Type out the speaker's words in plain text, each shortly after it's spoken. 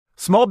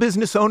Small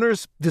business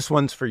owners, this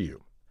one's for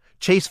you.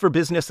 Chase for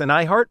Business and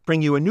iHeart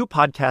bring you a new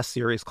podcast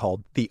series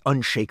called The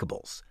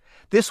Unshakables.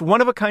 This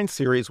one-of-a-kind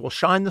series will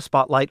shine the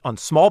spotlight on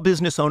small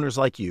business owners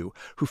like you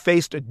who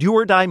faced a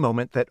do-or-die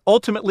moment that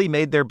ultimately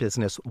made their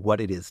business what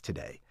it is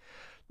today.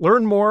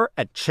 Learn more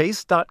at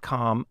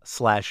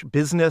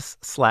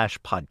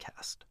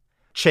chase.com/business/podcast.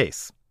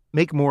 Chase,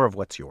 make more of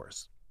what's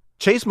yours.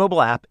 Chase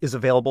mobile app is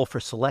available for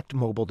select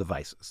mobile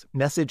devices.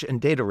 Message and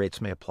data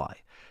rates may apply.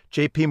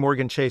 J.P.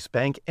 Morgan Chase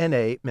Bank,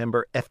 N.A.,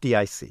 member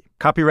FDIC.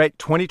 Copyright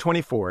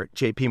 2024,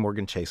 J.P.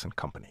 Morgan Chase &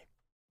 Company.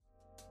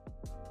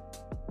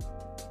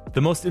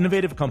 The most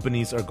innovative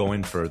companies are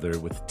going further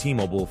with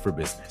T-Mobile for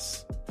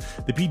Business.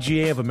 The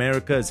PGA of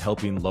America is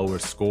helping lower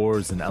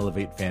scores and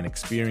elevate fan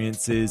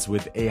experiences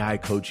with AI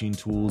coaching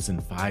tools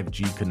and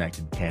 5G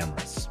connected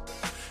cameras.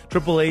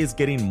 AAA is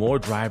getting more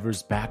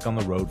drivers back on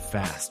the road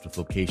fast with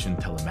location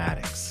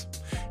telematics.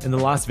 And the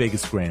Las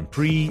Vegas Grand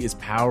Prix is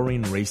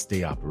powering race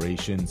day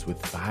operations with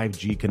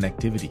 5G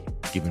connectivity,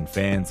 giving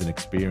fans an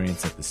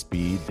experience at the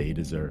speed they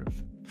deserve.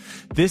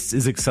 This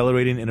is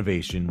accelerating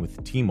innovation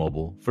with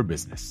T-Mobile for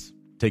Business.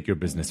 Take your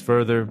business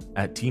further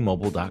at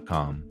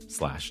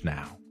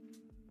T-Mobile.com/now.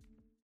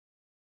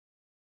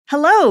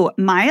 Hello,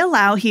 Maya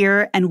Lau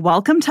here, and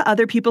welcome to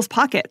Other People's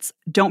Pockets.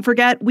 Don't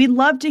forget, we'd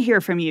love to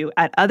hear from you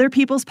at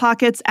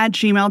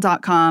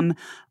otherpeoplespockets@gmail.com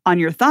on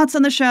your thoughts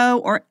on the show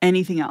or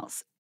anything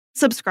else.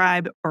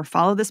 Subscribe or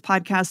follow this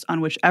podcast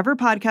on whichever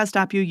podcast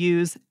app you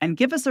use and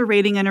give us a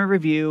rating and a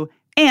review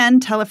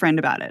and tell a friend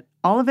about it.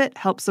 All of it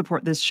helps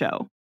support this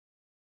show.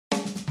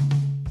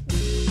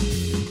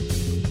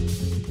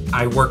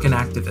 I work in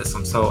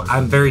activism, so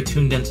I'm very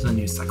tuned into the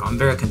news cycle. I'm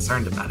very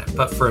concerned about it.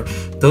 But for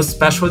those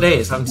special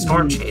days, I'm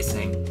storm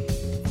chasing.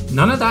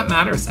 None of that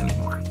matters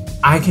anymore.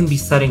 I can be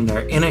sitting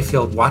there in a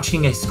field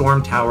watching a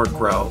storm tower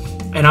grow,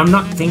 and I'm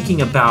not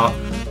thinking about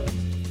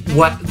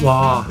what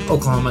law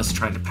Oklahoma is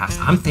trying to pass.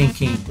 I'm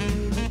thinking,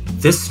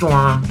 this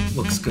storm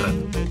looks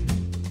good.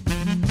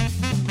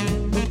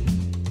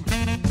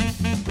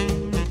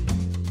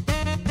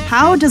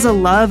 How does a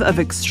love of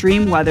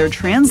extreme weather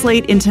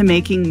translate into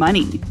making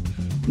money?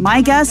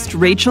 My guest,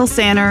 Raychel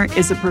Sanner,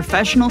 is a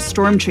professional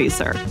storm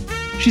chaser.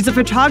 She's a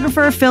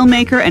photographer,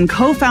 filmmaker, and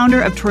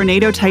co-founder of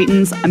Tornado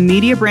Titans, a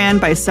media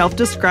brand by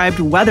self-described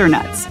weather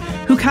nuts,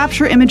 who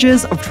capture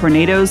images of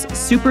tornadoes,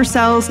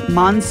 supercells,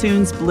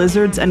 monsoons,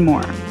 blizzards, and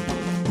more.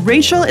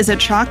 Raychel is a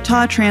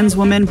Choctaw trans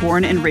woman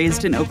born and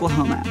raised in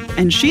Oklahoma,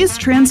 and she's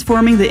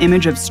transforming the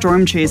image of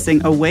storm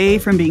chasing away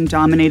from being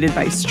dominated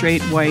by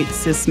straight, white,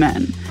 cis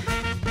men.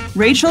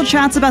 Raychel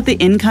chats about the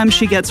income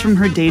she gets from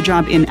her day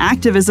job in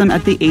activism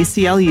at the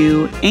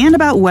ACLU and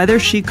about whether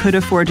she could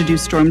afford to do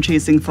storm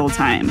chasing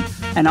full-time,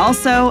 and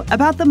also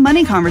about the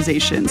money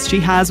conversations she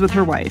has with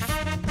her wife.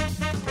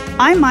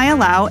 I'm Maya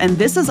Lau, and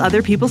this is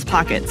Other People's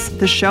Pockets,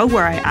 the show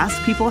where I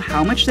ask people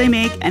how much they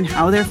make and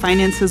how their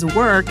finances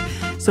work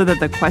so that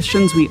the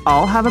questions we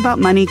all have about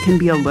money can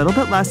be a little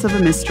bit less of a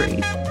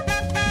mystery.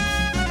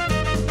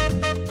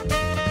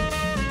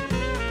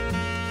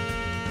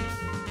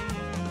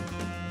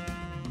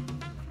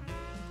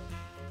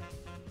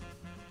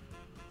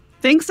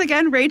 Thanks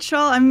again,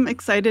 Raychel. I'm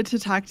excited to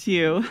talk to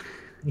you.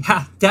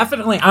 Yeah,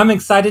 definitely. I'm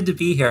excited to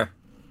be here.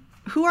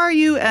 Who are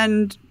you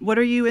and what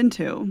are you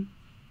into?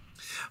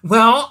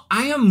 Well,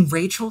 I am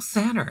Raychel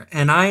Sanner,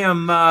 and I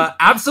am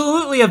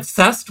absolutely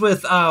obsessed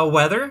with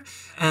weather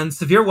and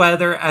severe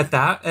weather at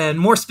that. And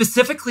more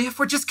specifically, if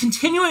we're just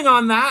continuing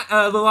on that,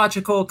 the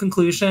logical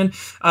conclusion,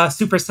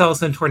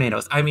 supercells and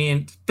tornadoes. I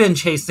mean, been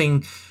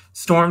chasing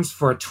storms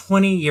for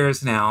 20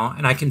 years now,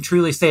 and I can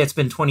truly say it's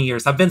been 20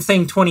 years. I've been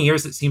saying 20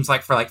 years, it seems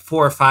like, for like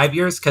 4 or 5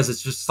 years, because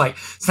it's just like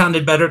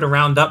sounded better to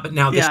round up, but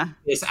now this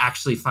is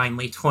actually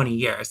finally 20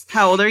 years.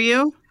 How old are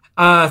you?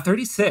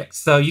 36.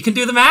 So you can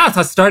do the math.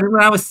 I started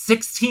when I was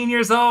 16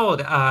 years old.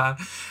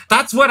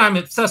 That's what I'm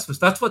obsessed with.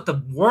 That's what the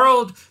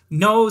world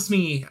knows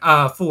me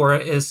for,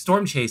 is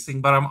storm chasing,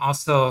 but I'm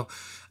also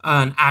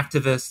an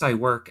activist. I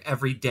work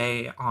every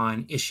day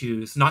on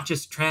issues, not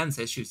just trans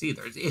issues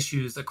either,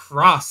 issues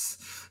across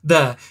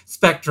the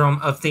spectrum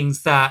of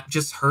things that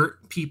just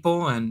hurt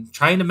people and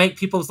trying to make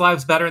people's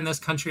lives better in this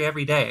country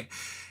every day.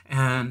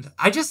 And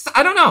I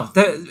don't know.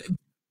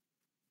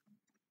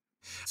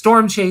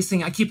 Storm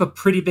chasing, I keep a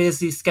pretty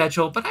busy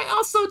schedule, but I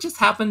also just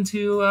happen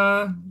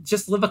to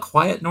just live a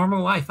quiet,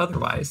 normal life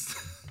otherwise.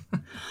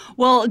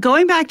 Well,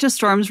 going back to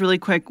storms really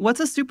quick, what's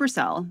a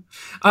supercell?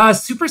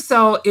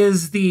 Supercell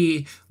is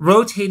the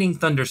rotating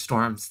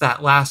thunderstorms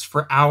that last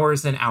for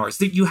hours and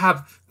hours. You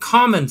have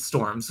common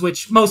storms,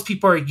 which most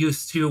people are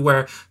used to,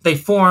 where they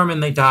form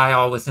and they die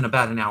all within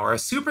about an hour. A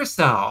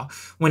supercell,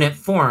 when it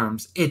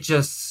forms,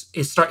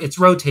 it's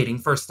rotating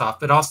first off,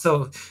 but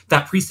also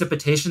that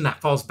precipitation that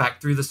falls back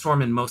through the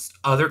storm in most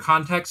other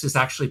contexts is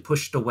actually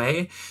pushed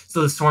away.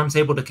 So the storm's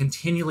able to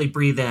continually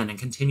breathe in and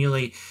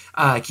continually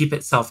keep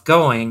itself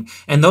going.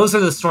 And those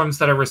are the storms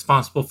that are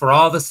responsible for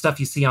all the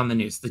stuff you see on the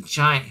news, the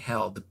giant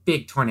hail, the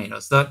big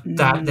tornadoes, that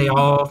they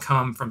all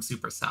come from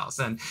supercells.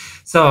 And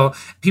so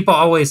people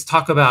always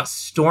talk about about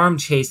storm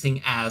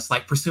chasing as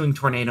like pursuing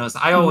tornadoes,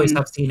 I always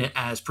have seen it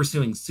as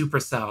pursuing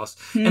supercells.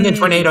 And then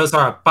tornadoes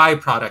are a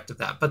byproduct of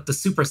that. But the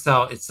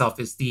supercell itself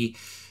is the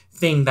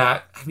thing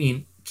that,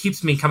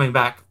 keeps me coming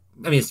back.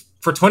 It's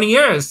for 20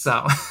 years,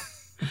 so...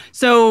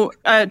 So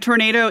a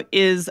tornado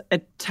is a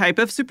type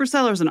of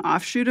supercell or is an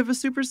offshoot of a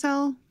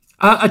supercell?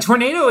 A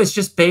tornado is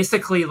just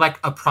basically like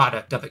a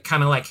product of it,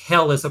 kind of like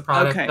hail is a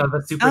product of a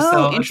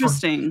supercell. Oh,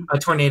 interesting. A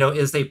tornado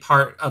is a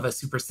part of a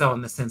supercell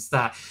in the sense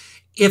that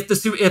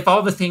if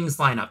all the things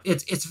line up,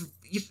 it's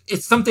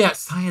something that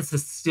science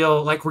is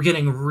still, like, we're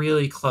getting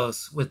really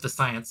close with the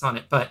science on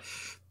it. But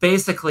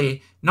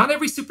basically, not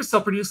every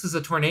supercell produces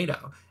a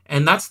tornado.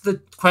 And that's the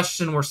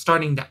question we're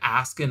starting to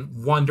ask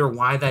and wonder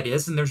why that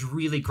is. And there's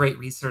really great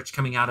research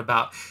coming out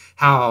about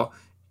how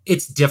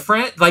it's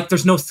different. Like,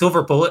 there's no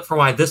silver bullet for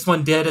why this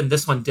one did and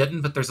this one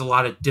didn't, but there's a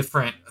lot of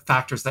different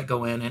factors that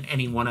go in, and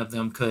any one of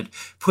them could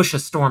push a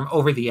storm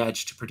over the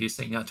edge to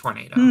producing a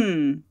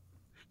tornado.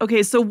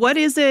 Okay, so what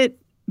is it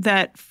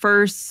that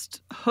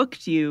first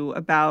hooked you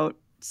about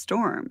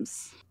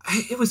storms?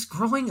 It was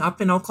growing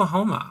up in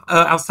Oklahoma,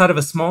 outside of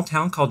a small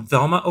town called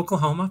Velma,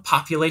 Oklahoma,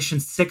 population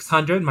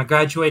 600. My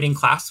graduating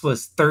class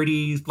was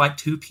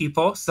 32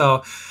 people.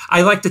 So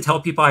I like to tell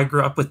people I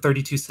grew up with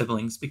 32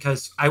 siblings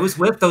because I was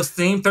with those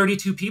same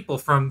 32 people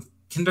from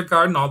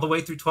kindergarten all the way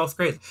through 12th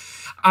grade.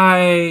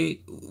 I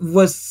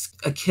was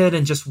a kid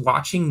and just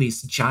watching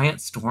these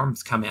giant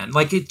storms come in.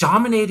 Like, it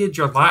dominated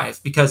your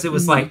life because it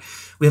was like,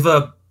 we have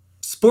a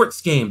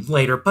sports game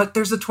later, but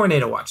there's a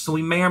tornado watch. So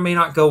we may or may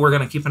not go. We're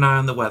going to keep an eye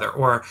on the weather.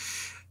 Or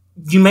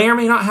you may or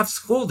may not have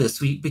school this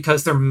week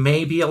because there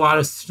may be a lot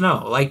of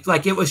snow.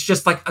 Like it was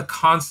just like a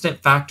constant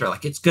factor.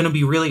 Like, it's going to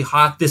be really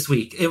hot this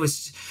week.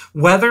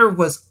 Weather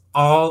was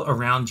all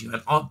around you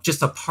and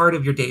just a part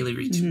of your daily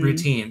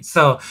routine.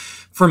 So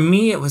for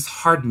me, it was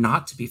hard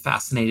not to be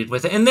fascinated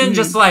with it. And then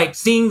just like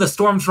seeing the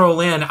storms roll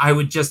in, I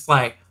would just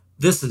like,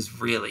 this is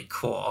really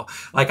cool.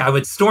 Like, I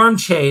would storm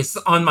chase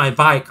on my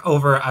bike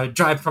I would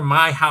drive from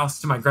my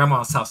house to my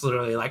grandma's house,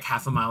 literally like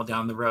half a mile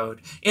down the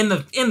road in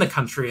the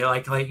country.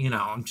 Like,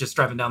 I'm just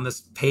driving down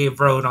this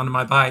paved road onto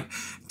my bike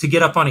to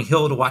get up on a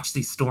hill to watch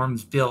these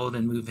storms build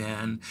and move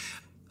in.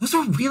 Those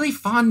were really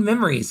fond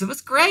memories. It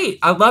was great.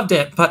 I loved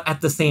it. But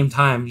at the same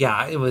time,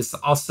 yeah, it was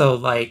also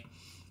like,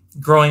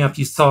 growing up,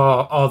 you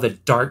saw all the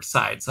dark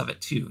sides of it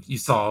too. You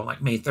saw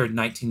like May 3rd,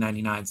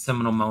 1999,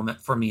 seminal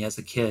moment for me as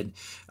a kid.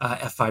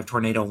 F5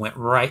 tornado went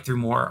right through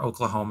Moore,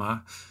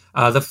 Oklahoma.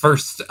 The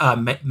first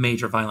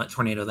major violent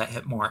tornado that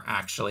hit Moore,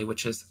 actually,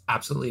 which is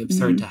absolutely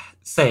absurd to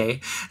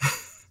say.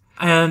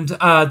 And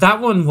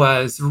that one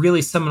was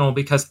really seminal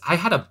because I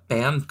had a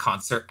band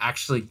concert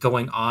actually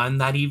going on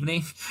that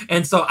evening.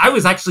 And so I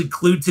was actually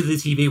glued to the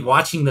TV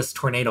watching this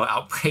tornado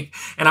outbreak.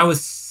 And I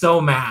was so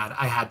mad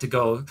I had to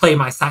go play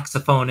my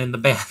saxophone in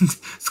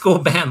the school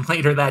band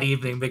later that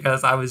evening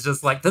because I was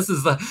just like, this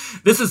is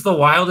the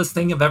wildest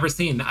thing I've ever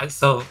seen.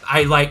 So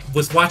I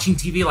was watching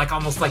TV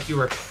almost like you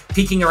were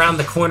peeking around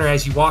the corner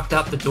as you walked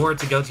out the door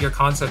to go to your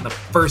concert. And the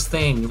first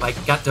thing,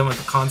 got done with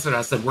the concert,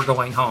 I said, we're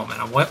going home.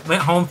 And I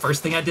went home.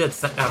 First thing I did,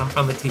 sat down in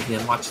front of the TV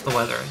and watched the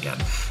weather again.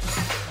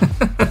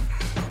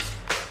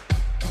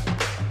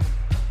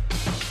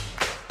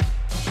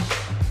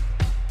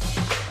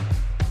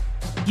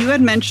 You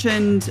had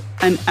mentioned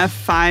an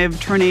F5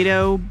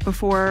 tornado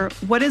before.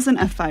 What is an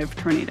F5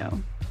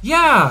 tornado?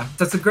 Yeah,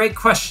 that's a great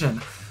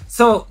question.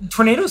 So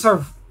tornadoes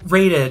are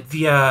rated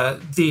via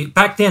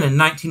back then in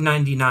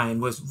 1999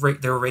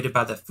 they were rated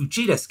by the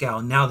Fujita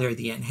scale. Now they're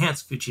the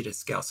enhanced Fujita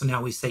scale. So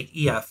now we say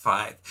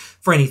EF5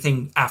 for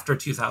anything after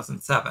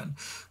 2007.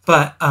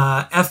 But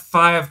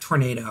F5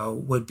 tornado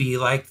would be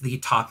like the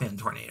top end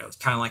tornadoes,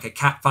 kind of like a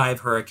Cat 5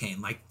 hurricane.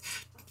 Like,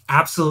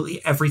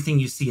 absolutely everything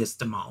you see is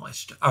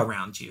demolished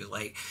around you.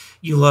 Like,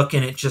 you look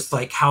and it just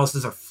like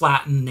houses are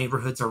flattened,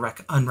 neighborhoods are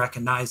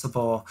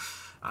unrecognizable.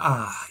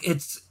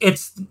 It's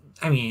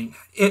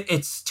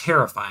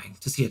terrifying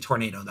to see a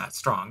tornado that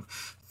strong.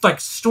 Like,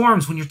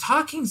 storms, when you're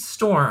talking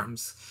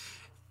storms,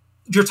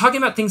 you're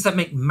talking about things that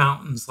make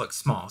mountains look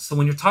small. So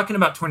when you're talking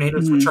about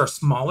tornadoes, which are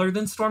smaller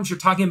than storms, you're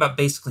talking about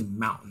basically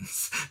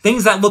mountains,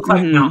 things that look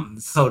like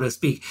mountains, so to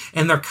speak.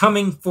 And they're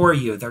coming for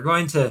you. They're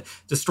going to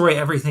destroy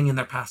everything in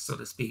their path, so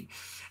to speak.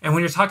 And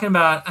when you're talking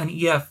about an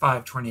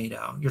EF5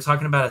 tornado, you're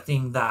talking about a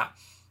thing that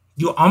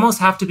you almost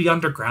have to be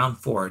underground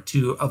for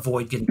to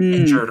avoid getting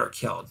injured or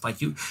killed.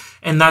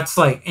 And that's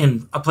like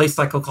in a place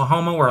like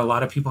Oklahoma where a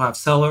lot of people have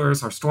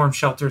cellars or storm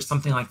shelters,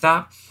 something like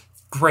that.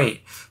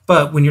 Great.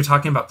 But when you're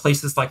talking about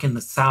places like in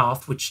the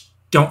South, which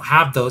don't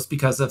have those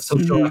because of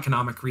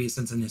socioeconomic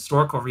reasons and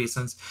historical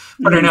reasons,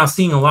 but are now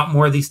seeing a lot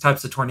more of these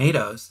types of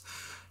tornadoes,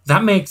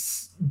 that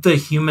makes the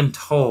human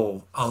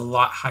toll a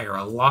lot higher,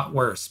 a lot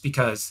worse,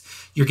 because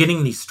you're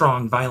getting these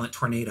strong, violent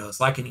tornadoes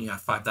like an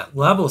EF5 that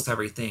levels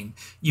everything.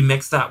 You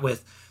mix that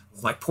with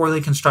like poorly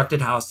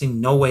constructed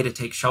housing, no way to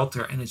take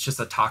shelter, and it's just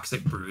a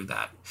toxic brew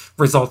that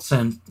results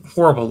in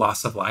horrible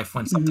loss of life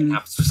when something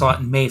happens. We saw it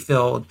in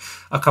Mayfield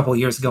a couple of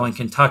years ago in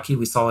Kentucky.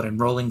 We saw it in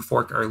Rolling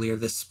Fork earlier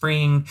this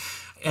spring.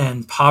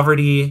 And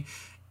poverty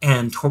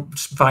and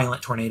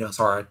violent tornadoes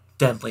are a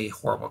deadly,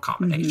 horrible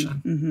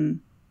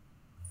combination.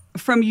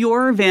 From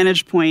your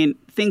vantage point,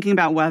 thinking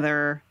about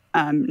weather,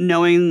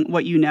 knowing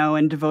what you know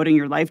and devoting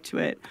your life to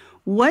it,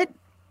 what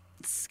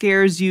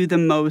scares you the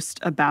most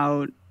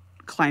about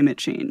climate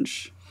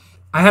change?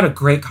 I had a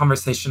great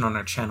conversation on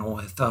our channel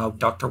with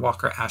Dr.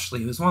 Walker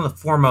Ashley, who's one of the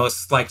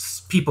foremost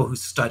people who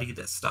study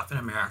this stuff in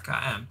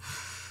America.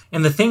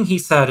 And the thing he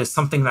said is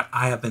something that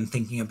I have been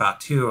thinking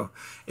about too,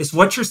 is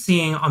what you're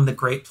seeing on the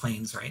Great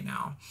Plains right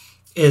now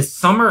is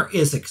summer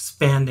is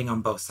expanding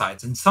on both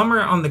sides. And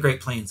summer on the Great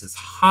Plains is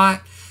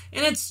hot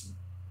and it's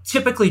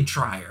typically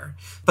drier.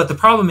 But the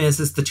problem is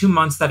the 2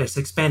 months that it's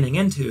expanding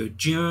into,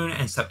 June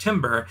and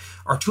September,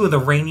 are 2 of the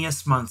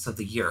rainiest months of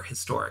the year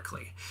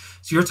historically.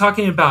 So you're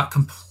talking about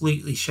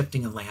completely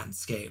shifting a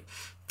landscape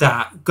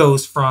that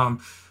goes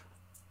from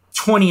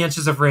 20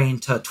 inches of rain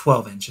to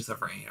 12 inches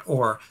of rain,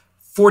 or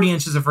 40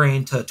 inches of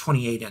rain to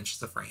 28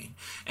 inches of rain.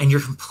 And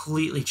you're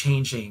completely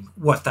changing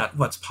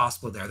what's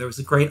possible there. There was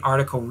a great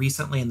article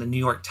recently in the New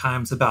York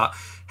Times about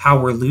how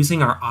we're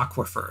losing our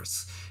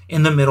aquifers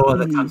in the middle of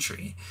the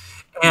country.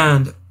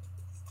 And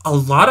a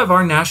lot of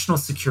our national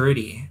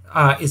security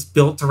is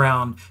built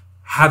around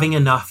having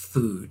enough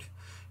food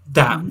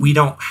that we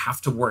don't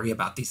have to worry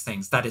about these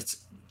things, that it's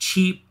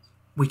cheap.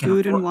 We can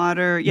food and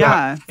water.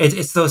 Yeah.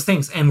 It's those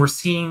things. And we're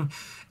seeing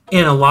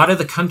in a lot of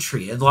the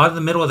country, in a lot of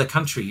the middle of the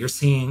country, you're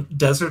seeing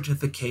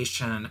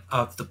desertification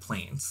of the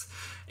plains.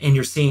 And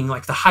you're seeing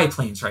like the high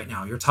plains right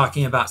now. You're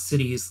talking about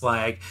cities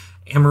like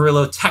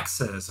Amarillo,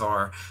 Texas,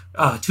 or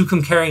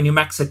Tucumcari, New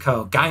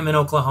Mexico, Guyman,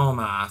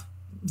 Oklahoma,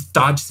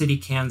 Dodge City,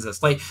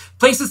 Kansas, like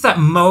places that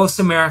most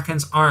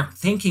Americans aren't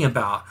thinking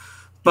about.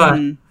 But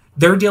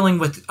they're dealing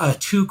with a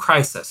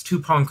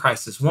two-pronged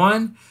crisis.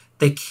 One,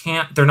 they're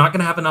not going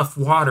to have enough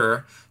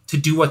water to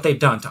do what they've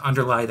done to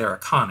underlie their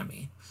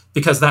economy,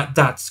 because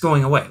that's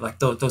going away. Like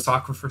those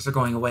aquifers are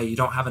going away. You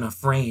don't have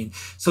enough rain.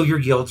 So your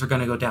yields are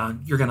going to go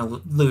down. You're going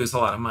to lose a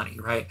lot of money,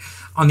 right?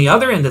 On the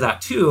other end of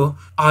that too,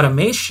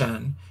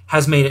 automation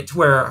has made it to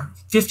where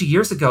 50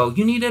 years ago,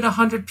 you needed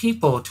 100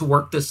 people to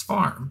work this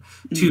farm,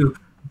 to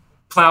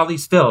plow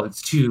these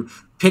fields, to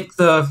pick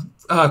the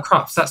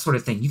crops, that sort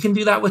of thing. You can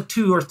do that with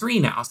 2 or 3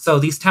 now. So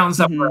these towns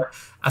that were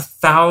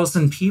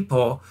 1,000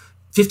 people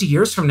 50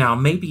 years from now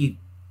may be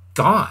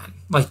gone.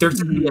 Like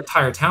there's going to be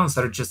entire towns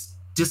that are just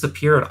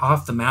disappeared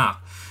off the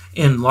map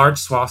in large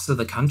swaths of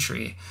the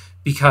country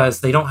because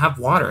they don't have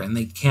water and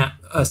they can't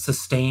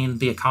sustain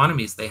the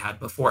economies they had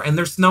before. And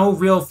there's no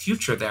real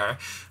future there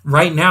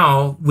right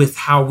now with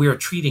how we're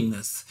treating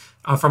this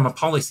from a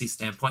policy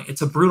standpoint.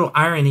 It's a brutal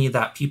irony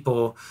that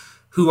people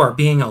who are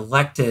being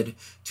elected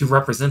to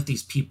represent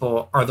these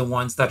people are the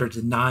ones that are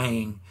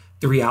denying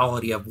the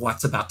reality of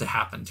what's about to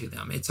happen to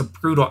them. It's a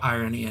brutal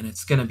irony, and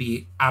it's going to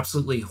be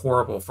absolutely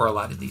horrible for a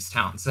lot of these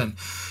towns. And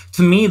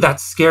to me,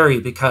 that's scary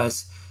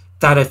because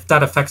that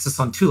affects us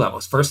on 2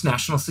 levels. First,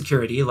 national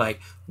security, like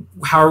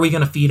how are we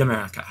going to feed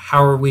America?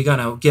 How are we going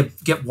to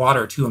get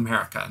water to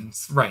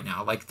Americans right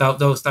now? Like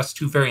that's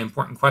 2 very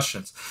important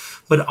questions.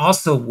 But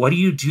also, what do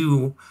you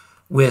do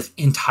with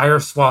entire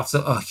swaths,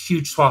 a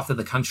huge swath of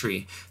the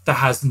country that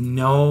has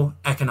no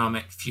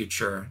economic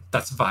future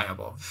that's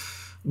viable?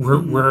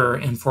 We're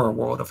in for a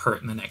world of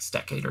hurt in the next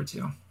decade or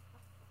 2.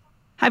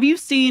 Have you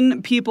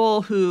seen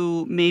people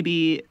who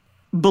maybe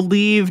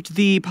believed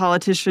the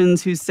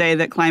politicians who say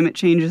that climate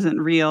change isn't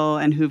real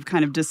and who've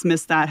kind of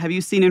dismissed that? Have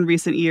you seen in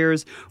recent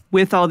years,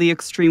 with all the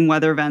extreme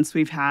weather events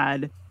we've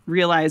had,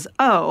 realize,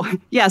 oh,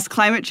 yes,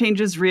 climate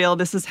change is real,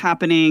 this is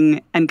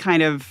happening, and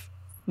kind of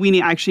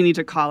actually need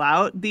to call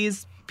out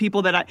these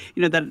people that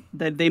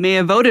that they may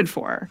have voted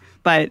for,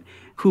 but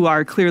who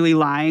are clearly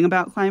lying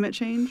about climate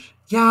change?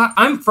 Yeah,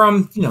 I'm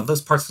from,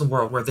 those parts of the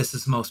world where this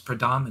is most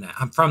predominant.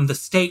 I'm from the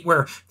state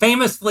where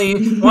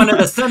famously one of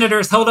the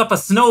senators held up a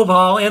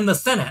snowball in the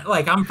Senate.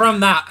 Like I'm from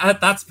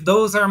that.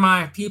 Those are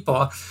my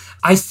people.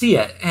 I see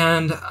it.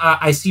 And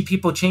I see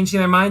people changing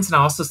their minds, and I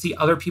also see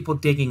other people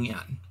digging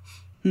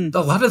in. A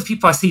lot of the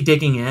people I see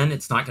digging in,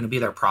 it's not going to be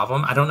their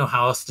problem. I don't know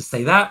how else to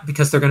say that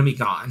because they're going to be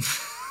gone.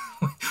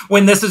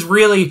 When this is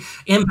really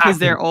impacting. Because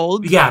they're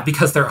old? Yeah,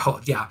 because they're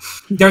old, yeah.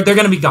 They're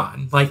going to be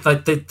gone. Like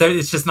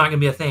it's just not going to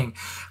be a thing.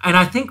 And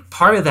I think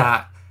part of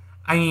that,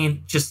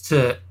 just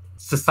to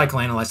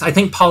psychoanalyze, I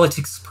think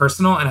politics is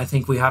personal, and I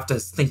think we have to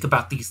think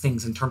about these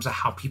things in terms of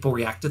how people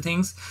react to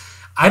things.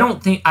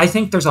 I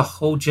think there's a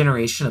whole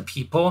generation of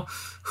people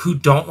who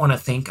don't want to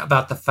think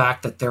about the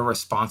fact that they're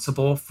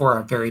responsible for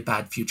a very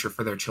bad future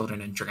for their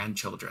children and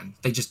grandchildren.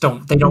 They just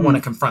don't want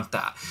to confront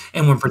that.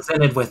 And when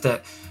presented with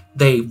it,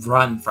 they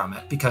run from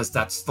it because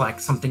that's like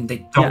something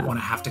they don't want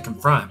to have to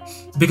confront.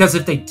 Because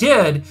if they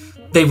did,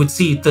 they would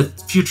see the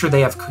future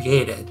they have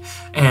created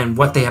and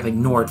what they have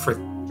ignored for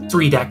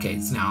 3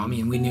 decades now.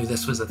 We knew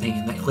this was a thing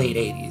in the late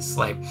 80s.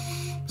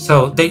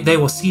 So they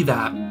will see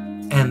that.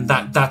 And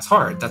that's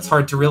hard. That's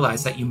hard to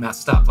realize that you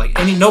messed up.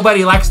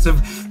 Nobody likes to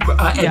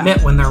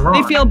admit when they're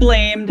wrong. They feel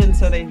blamed, and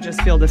so they just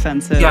feel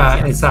defensive.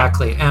 Yeah,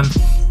 exactly.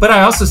 But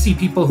I also see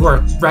people who are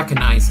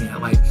recognizing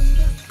it.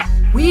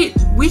 We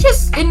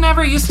just, it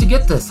never used to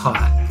get this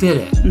hot, did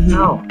it?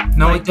 Mm-hmm.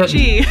 No, like, it didn't.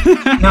 Gee.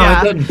 No,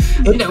 it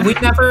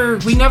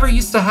didn't. We never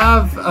used to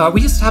have,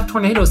 we used to have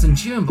tornadoes in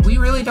June, but we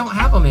really don't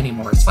have them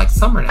anymore. It's like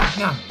summer now.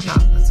 Yeah,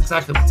 that's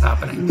exactly what's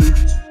happening.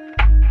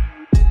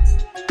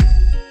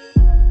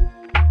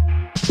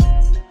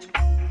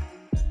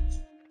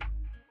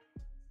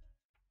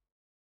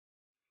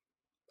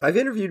 I've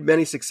interviewed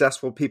many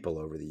successful people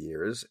over the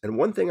years, and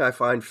one thing I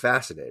find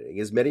fascinating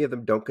is many of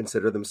them don't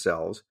consider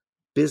themselves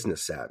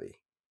business savvy.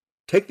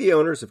 Take the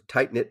owners of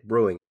Tight Knit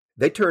Brewing.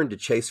 They turned to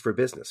Chase for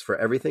Business for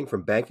everything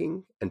from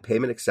banking and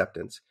payment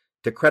acceptance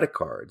to credit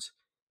cards,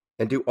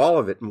 and do all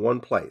of it in one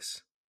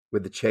place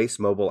with the Chase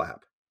mobile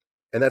app.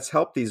 And that's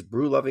helped these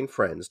brew-loving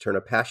friends turn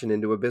a passion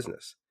into a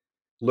business.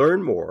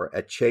 Learn more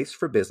at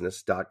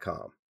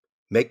chaseforbusiness.com.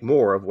 Make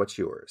more of what's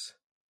yours.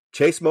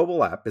 Chase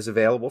mobile app is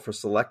available for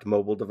select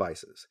mobile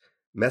devices.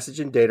 Message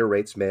and data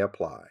rates may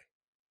apply.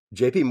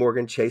 JP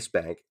Morgan Chase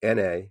Bank,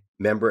 N.A.,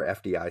 member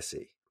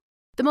FDIC.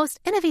 The most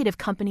innovative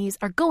companies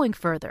are going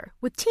further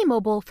with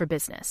T-Mobile for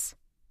Business.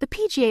 The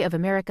PGA of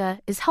America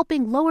is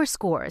helping lower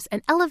scores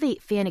and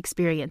elevate fan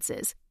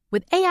experiences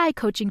with AI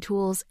coaching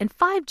tools and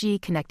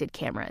 5G connected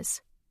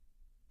cameras.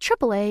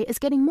 AAA is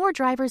getting more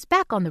drivers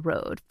back on the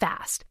road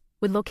fast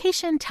with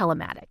location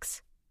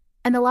telematics.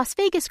 And the Las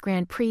Vegas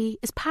Grand Prix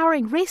is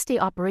powering race day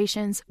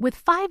operations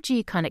with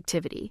 5G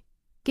connectivity,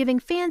 giving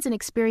fans an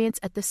experience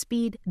at the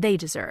speed they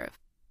deserve.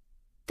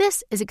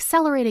 This is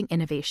accelerating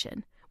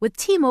innovation with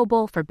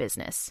T-Mobile for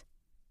Business.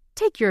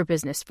 Take your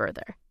business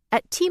further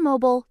at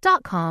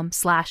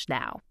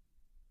T-Mobile.com/now.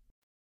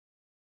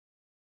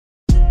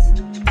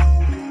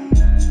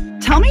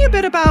 Tell me a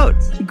bit about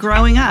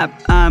growing up,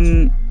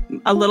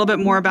 a little bit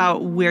more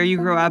about where you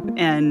grew up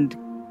and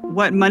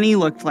what money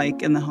looked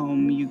like in the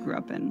home you grew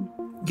up in.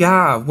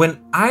 Yeah,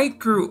 when I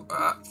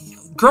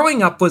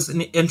growing up was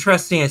an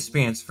interesting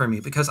experience for me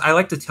because I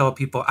like to tell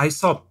people I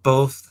saw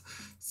both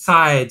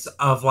sides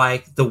of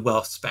like the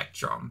wealth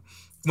spectrum.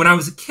 When I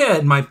was a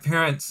kid, my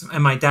parents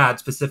and my dad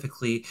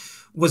specifically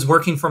was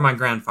working for my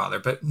grandfather,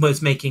 but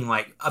was making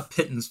like a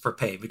pittance for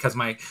pay because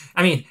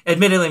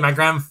admittedly, my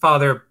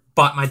grandfather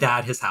bought my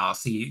dad his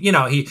house. He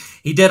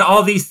did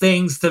all these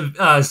things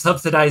to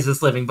subsidize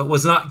his living, but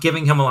was not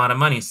giving him a lot of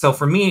money. So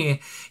for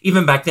me,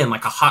 even back then,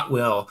 like a Hot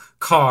Wheel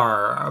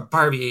car, a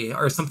Barbie,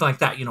 or something like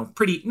that,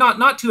 pretty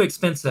not too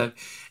expensive.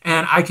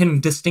 And I can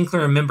distinctly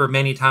remember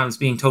many times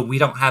being told, we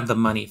don't have the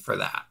money for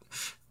that.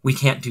 We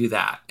can't do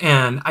that.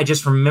 And I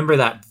just remember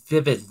that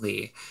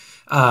vividly.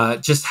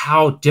 Just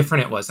how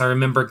different it was. I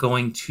remember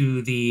going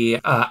to the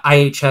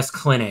IHS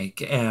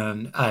clinic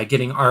and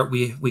getting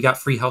we got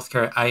free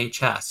healthcare at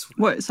IHS.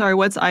 What's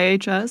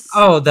IHS?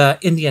 Oh, the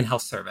Indian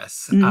Health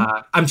Service.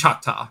 Mm-hmm. I'm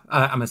Choctaw.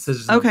 I'm a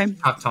citizen of the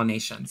Choctaw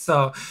Nation.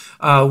 So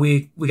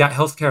we got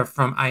healthcare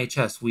from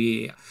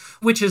IHS.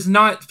 Which is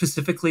not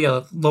specifically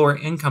a lower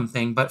income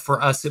thing, but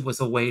for us, it was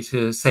a way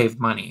to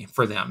save money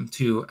for them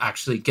to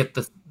actually get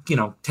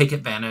take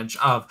advantage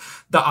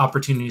of the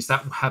opportunities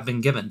that have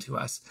been given to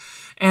us.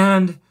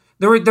 And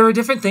there were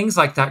different things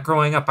like that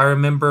growing up. I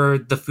remember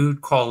the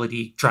food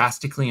quality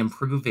drastically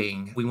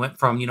improving. We went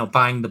from,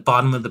 buying the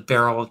bottom of the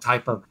barrel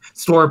type of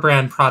store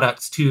brand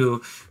products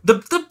to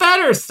the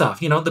better stuff,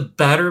 the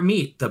better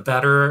meat, the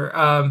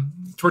better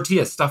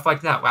tortillas, stuff like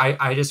that.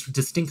 I just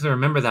distinctly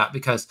remember that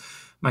because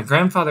my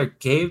grandfather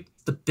gave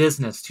the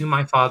business to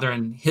my father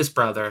and his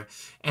brother.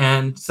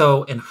 And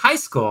so in high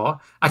school,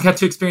 I got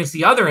to experience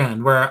the other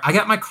end where I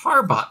got my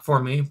car bought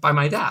for me by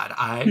my dad.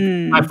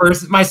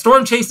 My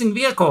storm chasing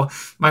vehicle,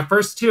 my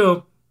first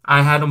two,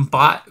 I had them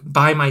bought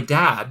by my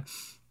dad.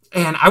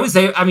 And I was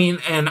there,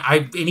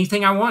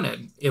 anything I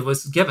wanted, it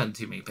was given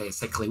to me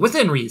basically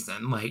within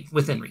reason.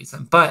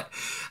 But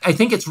I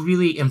think it's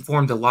really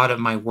informed a lot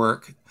of my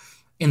work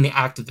in the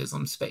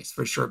activism space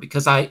for sure,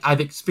 because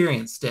I've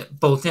experienced it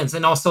both ends.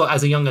 And also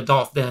as a young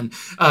adult, then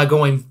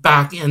going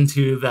back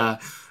into the,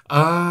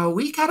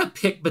 we got to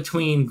pick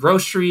between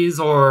groceries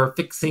or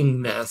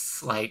fixing this.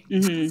 So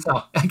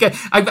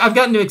I've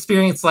gotten to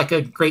experience like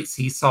a great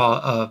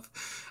seesaw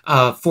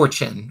of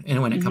fortune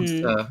and when it comes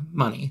to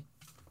money.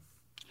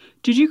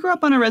 Did you grow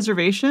up on a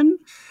reservation?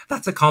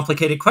 That's a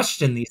complicated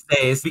question these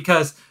days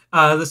because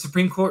the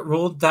Supreme Court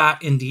ruled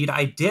that indeed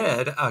I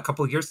did a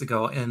couple of years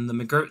ago in the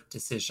McGirt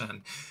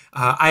decision.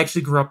 I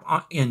actually grew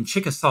up in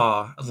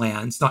Chickasaw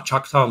lands, not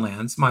Choctaw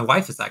lands. My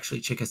wife is actually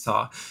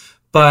Chickasaw.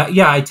 But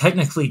yeah, I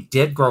technically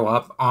did grow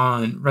up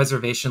on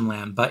reservation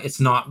land, but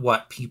it's not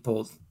what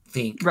people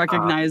think.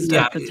 Recognized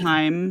at the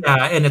time.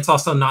 Yeah, and it's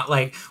also not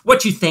like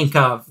what you think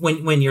of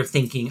when you're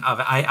thinking of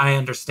it. I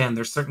understand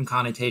there's certain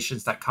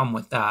connotations that come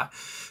with that.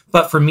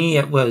 But for me,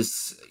 it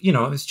was, it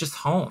was just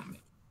home.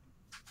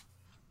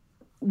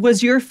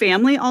 Was your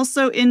family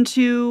also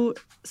into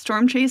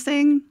storm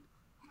chasing?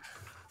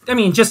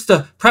 Just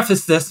to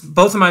preface this,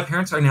 both of my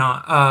parents are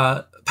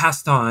now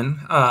passed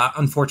on,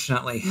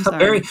 unfortunately. I'm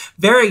sorry. Very,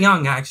 very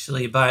young,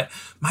 actually. But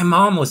my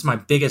mom was my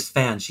biggest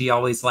fan. She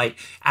always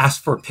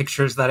asked for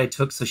pictures that I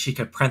took so she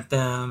could print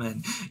them,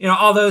 and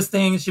all those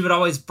things. She would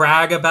always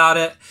brag about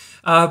it.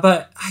 One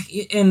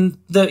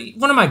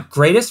of my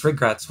greatest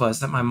regrets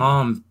was that my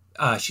mom,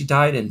 she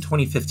died in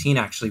 2015,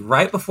 actually,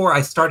 right before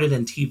I started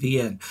in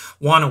TV and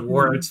won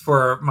awards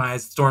for my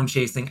storm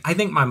chasing. I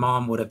think my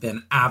mom would have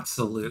been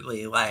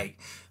absolutely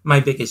my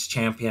biggest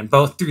champion,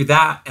 both through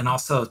that and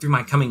also through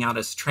my coming out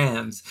as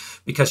trans,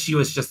 because she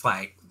was just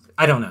I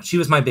don't know, she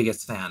was my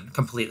biggest fan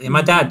completely. And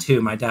my dad too.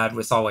 My dad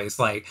was always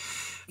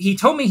he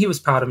told me he was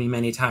proud of me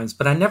many times,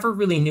 but I never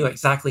really knew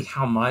exactly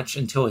how much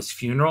until his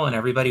funeral, and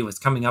everybody was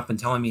coming up and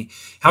telling me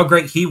how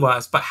great he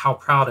was, but how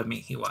proud of me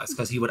he was,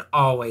 because he would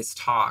always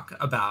talk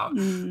about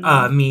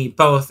me,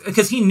 both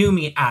because he knew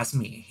me as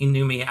me. He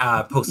knew me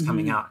post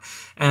coming out.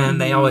 And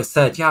they always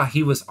said, yeah,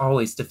 he was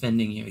always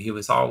defending you. He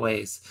was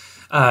always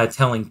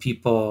telling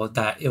people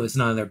that it was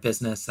none of their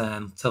business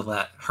and to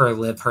let her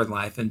live her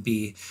life and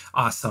be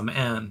awesome.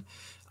 And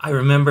I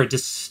remember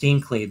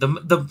distinctly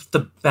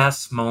the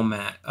best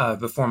moment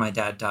before my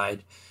dad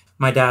died.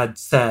 My dad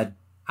said,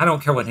 I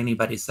don't care what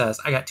anybody says.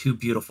 I got 2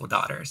 beautiful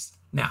daughters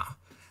now.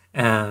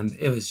 And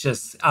it was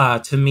just,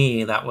 to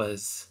me,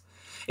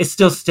 it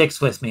still sticks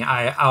with me.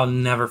 I'll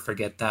never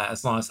forget that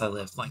as long as I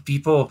live.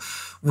 People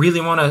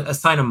really want to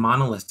assign a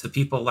monolith to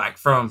people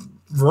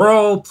from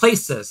rural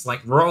places,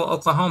 like rural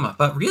Oklahoma.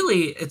 But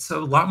really, it's a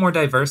lot more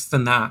diverse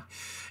than that.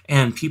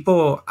 And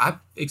I've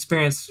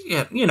experienced,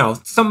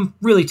 some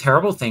really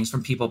terrible things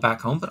from people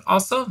back home, but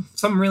also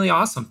some really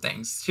awesome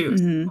things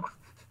too.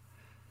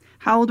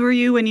 How old were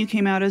you when you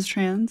came out as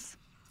trans?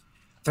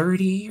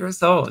 30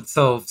 years old.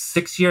 So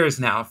 6 years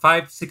now,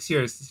 5-6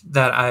 years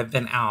that I've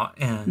been out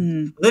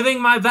and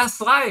living my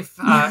best life.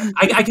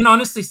 I can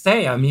honestly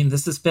say,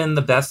 this has been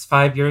the best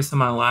 5 years of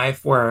my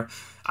life, where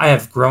I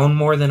have grown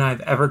more than I've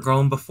ever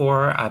grown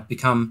before. I've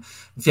become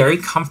very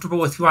comfortable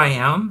with who I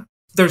am.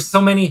 There's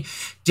so many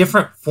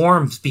different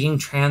forms being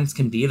trans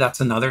can be. That's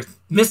another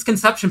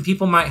misconception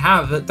people might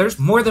have, that there's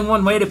more than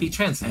one way to be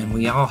trans. And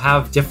we all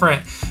have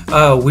different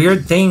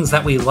weird things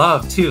that we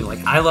love too.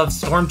 I love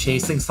storm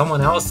chasing.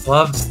 Someone else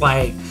loves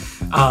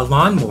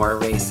lawnmower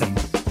racing.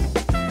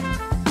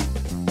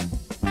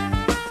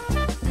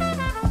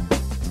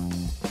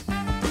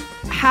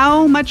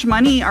 How much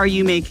money are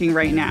you making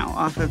right now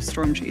off of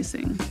storm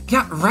chasing?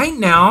 Yeah, right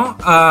now,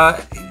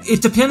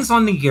 it depends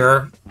on the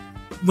year.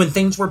 When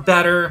things were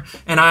better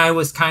and I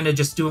was kind of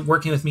just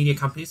working with media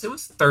companies, it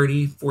was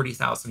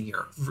 $30,000-$40,000 a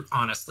year,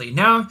 honestly.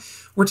 Now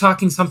we're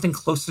talking something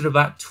closer to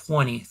about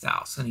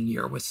 $20,000 a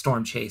year with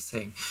storm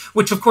chasing,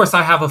 which of course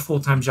I have a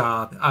full-time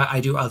job. I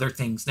do other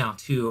things now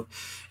too,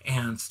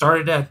 and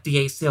started at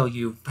the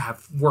ACLU,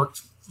 have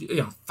worked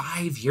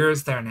 5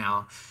 years there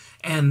now.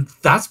 And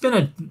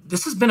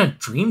this has been a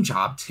dream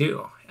job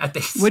too. At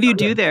the ACLU. What do you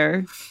do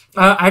there?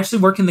 I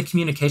actually work in the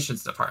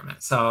communications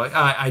department. So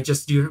I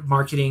just do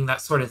marketing, that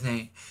sort of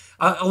thing.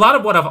 A lot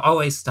of what I've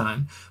always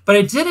done. But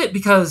I did it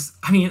because,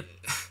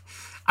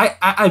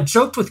 I've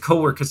joked with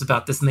coworkers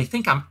about this, and they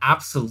think I'm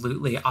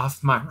absolutely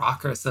off my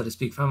rocker, so to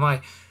speak. But I'm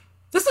like,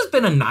 this has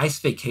been a nice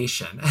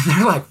vacation. And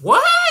they're like,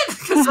 what?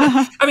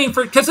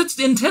 Because it's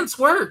intense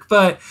work,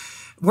 but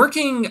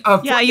working. You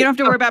don't have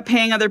to worry about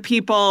paying other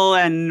people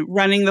and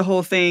running the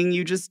whole thing.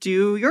 You just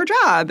do your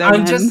job.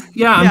 I'm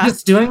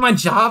just doing my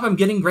job. I'm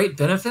getting great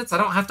benefits. I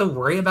don't have to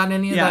worry about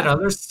any of that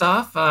other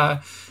stuff.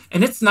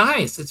 And it's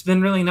nice. It's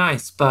been really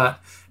nice. But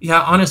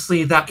yeah,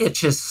 honestly, that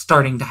itch is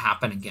starting to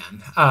happen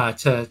again,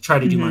 to try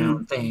to do my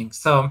own thing.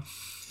 So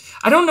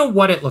I don't know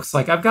what it looks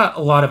like. I've got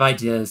a lot of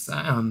ideas,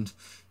 and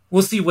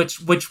we'll see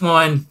which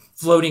one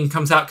floating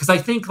comes out, because I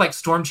think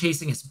storm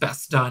chasing is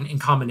best done in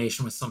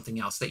combination with something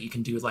else that you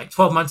can do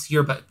 12 months a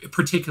year, but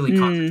particularly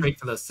concentrate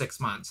for those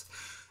 6 months.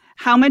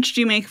 How much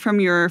do you make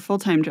from your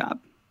full-time job?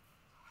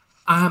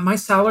 My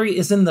salary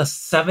is in the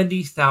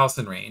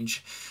 $70,000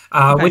 range,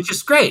 which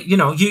is great.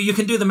 You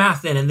can do the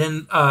math then. And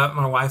then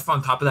my wife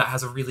on top of that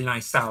has a really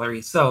nice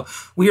salary. So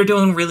we are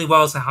doing really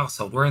well as a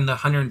household. We're in the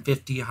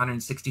 $150,000,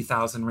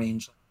 $160,000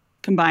 range.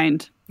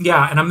 Combined.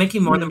 Yeah, and I'm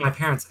making more than my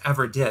parents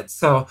ever did.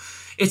 So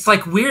it's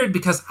weird,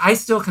 because I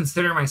still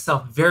consider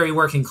myself very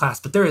working class,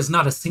 but there is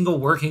not a single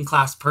working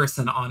class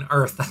person on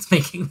earth that's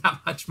making that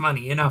much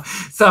money,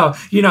 So,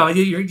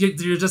 you're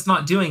just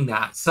not doing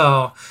that.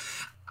 So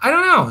I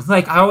don't know.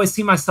 I always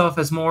see myself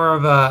as more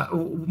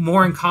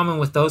in common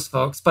with those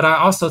folks, but I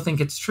also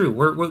think it's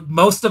true.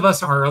 Most of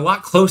us are a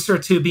lot closer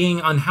to being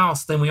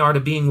unhoused than we are to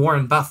being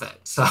Warren Buffett.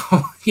 So,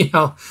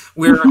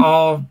 we're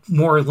all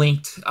more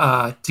linked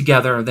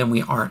together than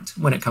we aren't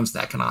when it comes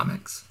to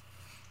economics.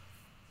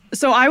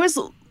 So I was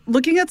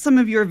looking at some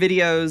of your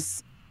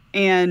videos,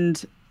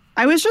 and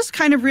I was just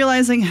kind of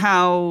realizing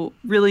how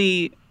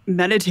really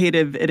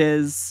meditative it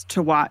is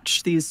to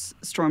watch these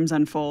storms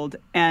unfold.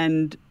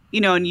 And,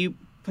 and you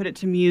put it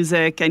to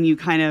music, and you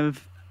kind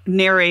of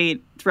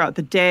narrate throughout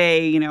the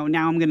day,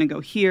 now I'm going to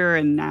go here,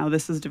 and now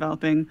this is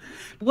developing.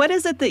 What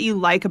is it that you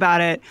like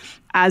about it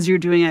as you're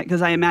doing it?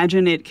 Because I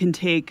imagine it can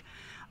take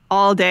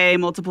all day,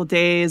 multiple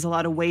days, a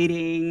lot of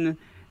waiting.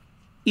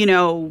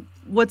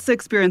 What's the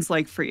experience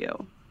like for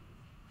you?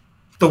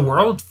 The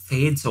world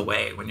fades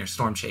away when you're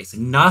storm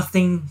chasing.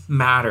 Nothing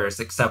matters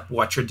except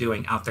what you're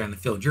doing out there in the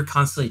field. You're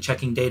constantly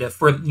checking data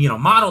for,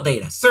 model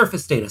data,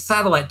 surface data,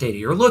 satellite data.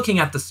 You're looking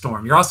at the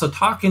storm. You're also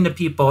talking to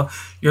people.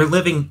 You're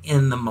living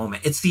in the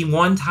moment. It's the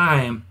one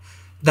time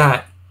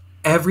that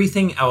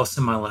everything else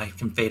in my life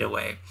can fade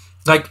away.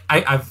 Like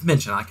I've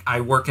mentioned, like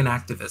I work in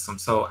activism,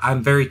 so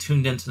I'm very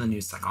tuned into the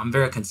news cycle. I'm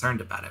very concerned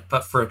about it.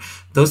 But for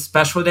those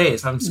special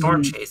days, I'm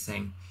storm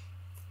chasing.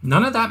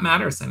 None of that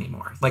matters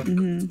anymore. Like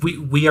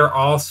we are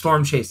all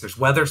storm chasers.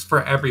 Weather's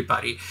for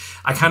everybody.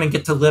 I kind of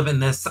get to live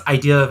in this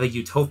idea of a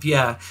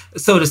utopia,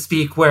 so to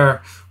speak,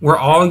 where we're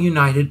all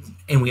united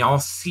and we all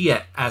see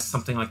it as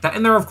something like that.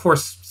 And there are, of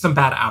course, some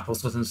bad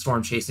apples within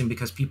storm chasing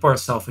because people are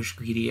selfish,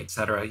 greedy,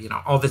 etc.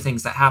 All the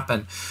things that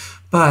happen.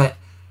 But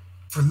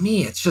for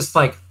me, it's just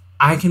like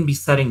I can be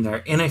sitting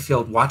there in a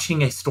field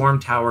watching a storm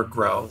tower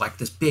grow, like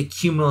this big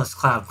cumulus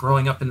cloud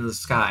growing up into the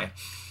sky.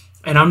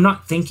 And I'm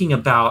not thinking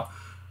about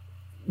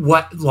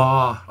what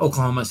law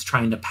Oklahoma is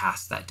trying to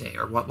pass that day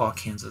or what law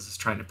Kansas is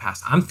trying to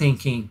pass. I'm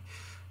thinking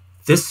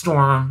this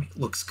storm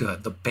looks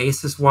good. The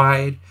base is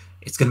wide.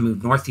 It's going to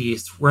move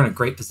northeast. We're in a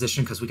great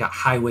position because we got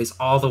highways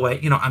all the way.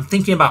 I'm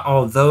thinking about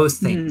all those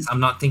things.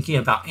 I'm not thinking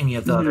about any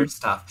of the other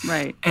stuff.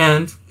 Right.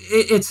 And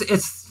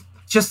it's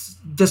just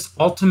this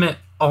ultimate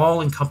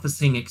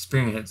all-encompassing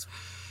experience.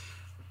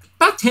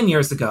 About 10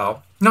 years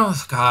ago,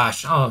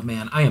 oh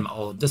man, I am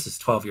old. This is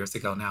 12 years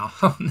ago now.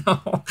 Oh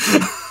no.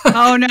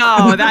 Oh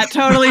no, that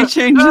totally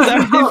changes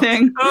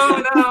everything.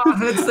 Oh no,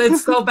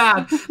 it's so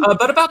bad.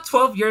 But about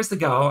 12 years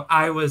ago,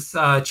 I was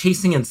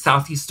chasing in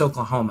Southeast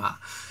Oklahoma.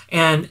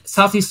 And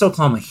Southeast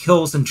Oklahoma,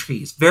 hills and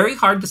trees, very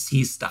hard to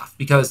see stuff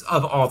because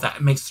of all that.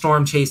 It makes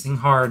storm chasing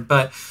hard.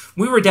 But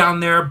we were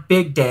down there,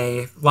 big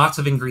day, lots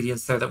of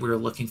ingredients there that we were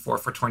looking for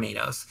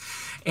tornadoes.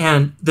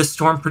 And the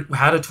storm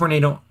had a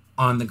tornado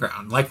on the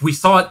ground. Like we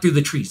saw it through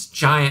the trees,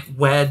 giant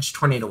wedge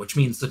tornado, which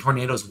means the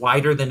tornado is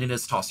wider than it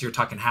is tall. So you're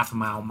talking half a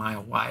mile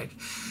wide.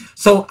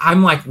 So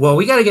I'm like, well,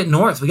 we got to get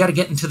north. We got to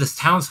get into this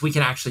town so we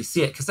can actually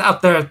see it. Because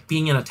out there,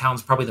 being in a town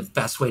is probably the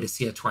best way to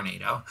see a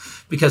tornado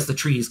because the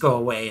trees go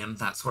away and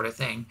that sort of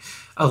thing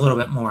a little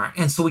bit more.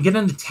 And so we get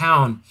into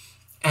town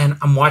and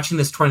I'm watching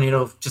this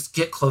tornado just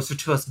get closer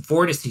to us,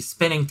 vortices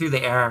spinning through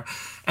the air.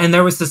 And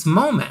there was this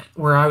moment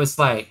where I was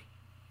like,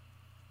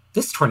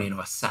 this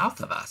tornado is south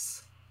of us.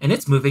 And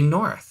it's moving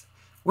north.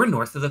 We're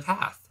north of the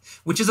path,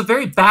 which is a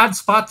very bad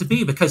spot to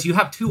be because you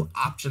have two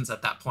options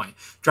at that point.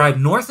 Drive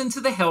north into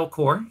the hail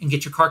core and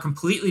get your car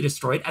completely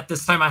destroyed. At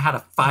this time, I had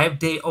a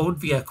 5-day-old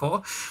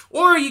vehicle.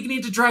 Or you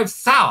need to drive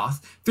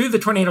south through the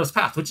tornado's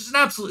path, which is an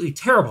absolutely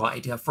terrible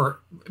idea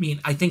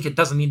I think it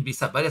doesn't need to be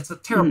said, but it's a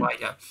terrible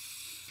idea.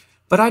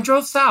 But I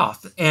drove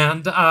south,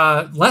 and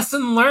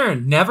lesson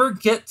learned, never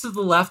get to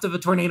the left of a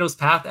tornado's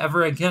path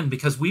ever again,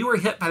 because we were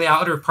hit by the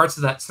outer parts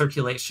of that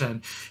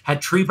circulation,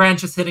 had tree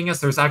branches hitting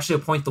us. There was actually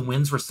a point the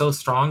winds were so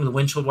strong, the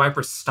windshield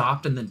wipers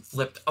stopped and then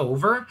flipped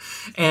over.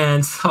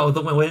 And so the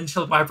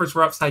windshield wipers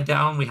were upside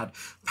down. We had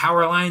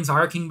power lines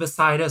arcing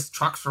beside us.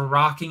 Trucks were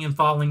rocking and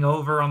falling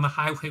over on the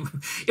highway.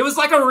 It was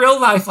like a real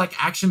life,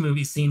 action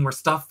movie scene where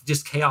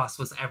chaos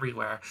was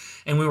everywhere.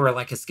 And we were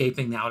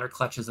escaping the outer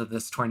clutches of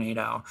this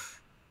tornado.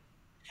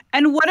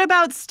 And what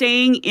about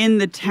staying in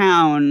the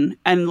town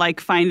and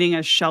finding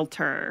a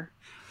shelter?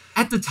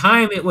 At the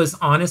time, it was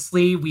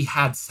honestly, we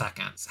had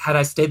seconds. Had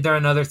I stayed there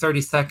another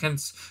 30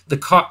 seconds, the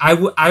car,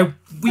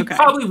 we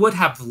probably would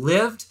have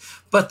lived,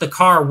 but the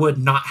car would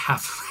not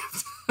have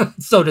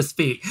lived, so to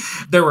speak.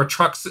 There were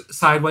trucks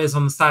sideways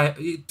on the side,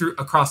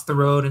 across the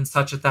road and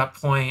such at that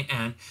point,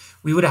 and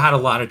we would have had a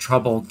lot of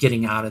trouble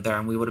getting out of there,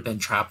 and we would have been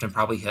trapped and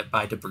probably hit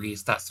by debris,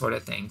 that sort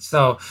of thing.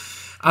 So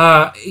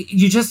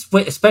you just,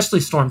 especially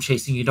storm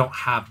chasing, you don't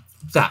have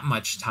that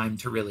much time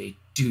to really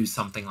do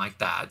something like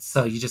that.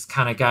 So you just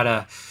kind of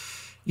gotta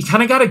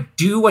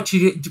do what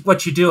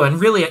you do.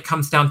 And really it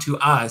comes down to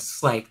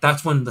us.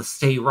 That's when the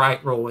stay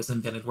right rule was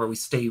invented, where we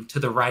stay to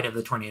the right of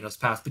the tornado's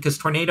path, because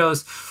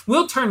tornadoes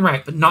will turn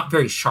right, but not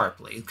very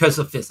sharply because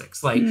of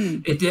physics.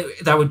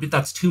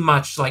 That's too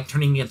much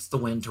turning against the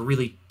wind to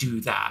really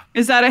do that.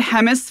 Is that a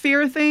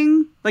hemisphere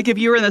thing? If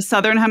you were in the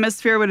southern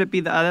hemisphere, would it be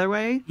the other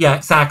way? Yeah,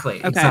 exactly.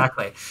 Okay.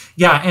 Exactly.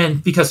 Yeah,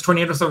 and because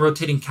tornadoes are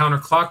rotating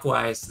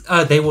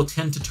counterclockwise, they will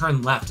tend to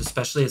turn left,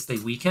 especially as they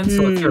weaken.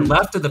 So if you're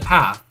left of the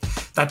path,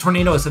 that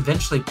tornado is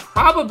eventually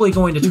probably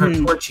going to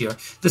turn towards you.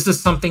 This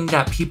is something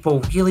that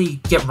people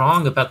really get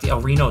wrong about the El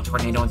Reno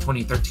tornado in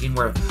 2013,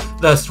 where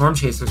the storm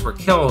chasers were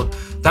killed.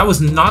 That was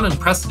not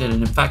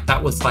unprecedented. In fact,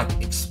 that was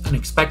an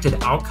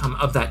expected outcome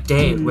of that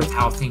day with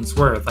how things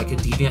were. A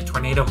deviant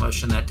tornado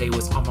motion that day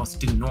was almost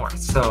due north.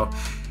 So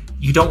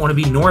you don't want to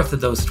be north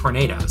of those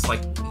tornadoes.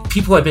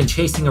 People have been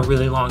chasing a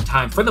really long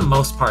time, for the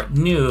most part,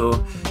 new,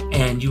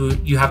 and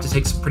you have to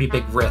take some pretty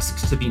big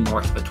risks to be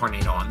north of a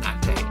tornado on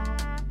that day.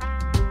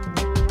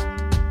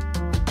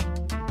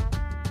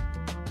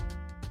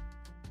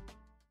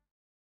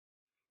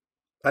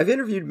 I've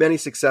interviewed many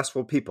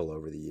successful people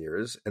over the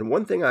years, and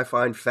one thing I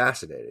find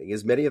fascinating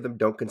is many of them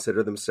don't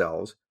consider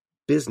themselves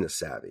business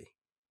savvy.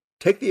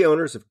 Take the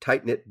owners of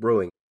Tight Knit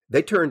Brewing.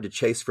 They turned to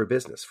Chase for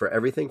Business for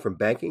everything from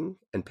banking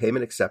and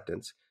payment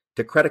acceptance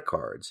to credit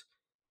cards,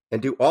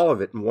 and do all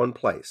of it in one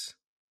place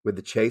with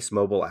the Chase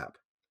mobile app.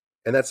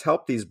 And that's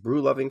helped these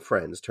brew-loving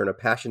friends turn a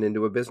passion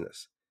into a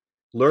business.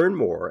 Learn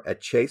more at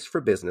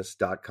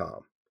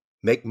chaseforbusiness.com.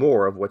 Make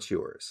more of what's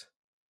yours.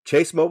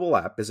 Chase mobile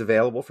app is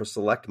available for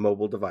select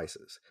mobile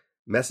devices.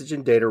 Message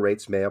and data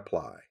rates may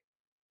apply.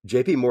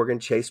 J.P. Morgan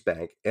Chase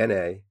Bank,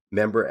 N.A.,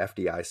 member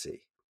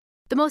FDIC.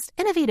 The most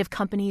innovative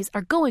companies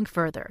are going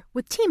further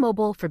with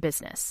T-Mobile for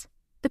Business.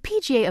 The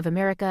PGA of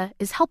America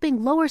is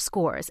helping lower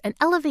scores and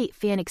elevate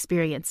fan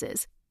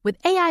experiences with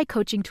AI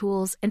coaching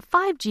tools and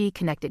 5G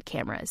connected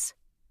cameras.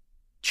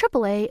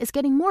 AAA is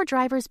getting more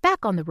drivers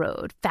back on the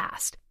road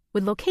fast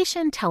with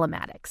location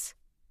telematics.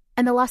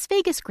 And the Las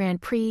Vegas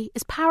Grand Prix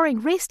is powering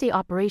race day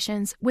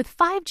operations with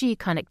 5G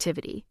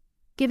connectivity,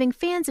 giving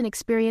fans an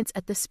experience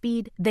at the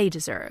speed they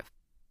deserve.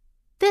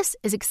 This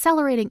is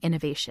accelerating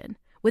innovation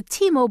with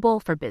T-Mobile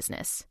for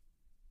Business.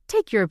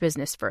 Take your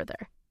business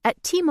further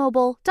at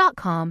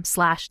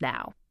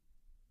T-Mobile.com/now.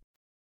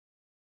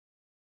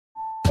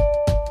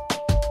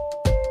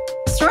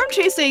 Storm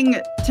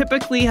chasing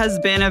typically has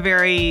been a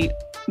very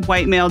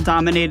white male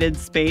dominated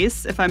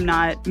space, if I'm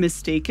not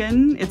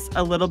mistaken. It's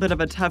a little bit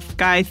of a tough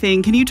guy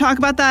thing. Can you talk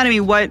about that? I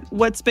mean,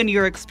 what's been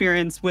your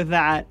experience with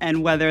that,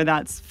 and whether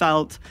that's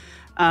felt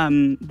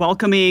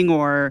welcoming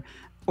or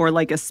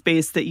like a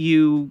space that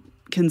you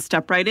can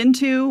step right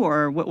into,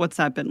 or what's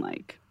that been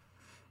like?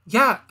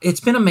 Yeah,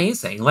 it's been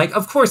amazing. Like,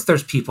 of course,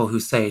 there's people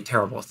who say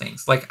terrible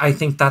things. Like, I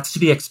think that's to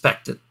be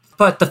expected.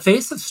 But the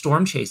face of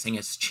storm chasing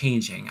is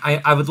changing.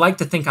 I would like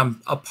to think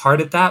I'm a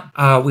part of that.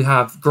 We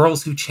have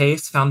Girls Who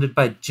Chase, founded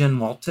by Jen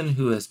Walton,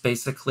 who is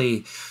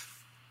basically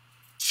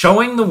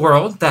showing the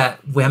world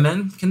that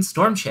women can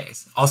storm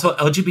chase. Also,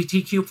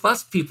 LGBTQ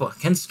plus people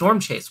can storm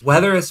chase.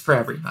 Weather is for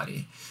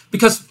everybody.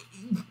 Because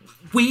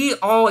we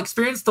all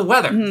experience the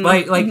weather.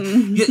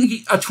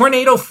 A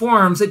tornado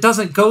forms, it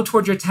doesn't go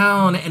toward your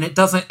town, and it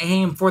doesn't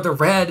aim for the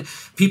red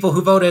people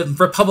who voted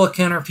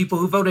Republican or people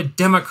who voted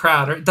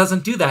Democrat, or it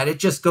doesn't do that. It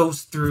just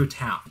goes through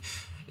town.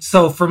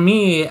 So for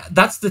me,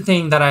 that's the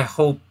thing that I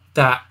hope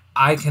that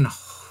I can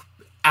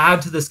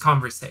add to this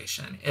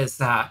conversation, is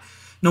that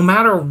no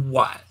matter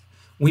what,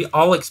 we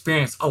all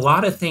experience a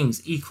lot of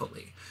things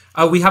equally.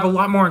 We have a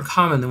lot more in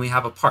common than we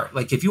have apart.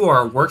 Like, if you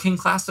are a working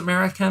class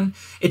American,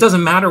 it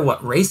doesn't matter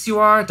what race you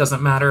are. It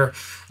doesn't matter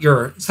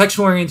your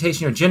sexual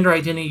orientation, your gender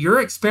identity.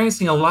 You're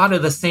experiencing a lot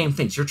of the same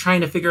things. You're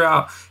trying to figure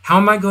out, how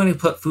am I going to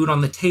put food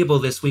on the table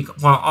this week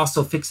while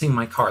also fixing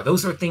my car?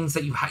 Those are things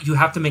that you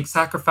have to make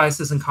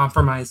sacrifices and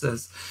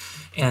compromises.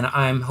 And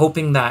I'm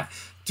hoping that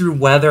through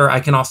weather, I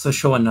can also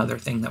show another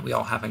thing that we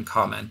all have in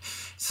common.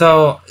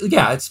 So,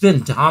 yeah, it's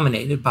been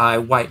dominated by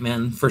white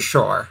men for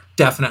sure,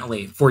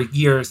 definitely, for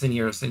years and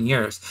years and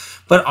years.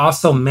 But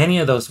also, many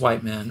of those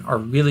white men are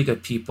really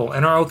good people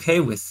and are okay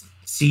with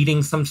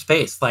ceding some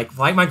space, like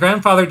my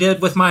grandfather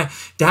did with my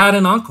dad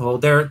and uncle.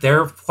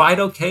 They're quite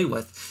okay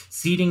with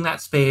ceding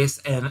that space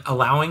and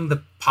allowing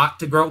the pot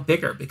to grow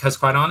bigger, because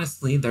quite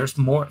honestly, there's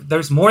more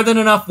than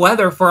enough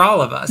weather for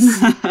all of us.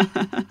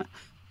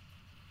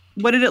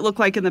 What did it look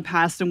like in the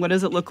past, and what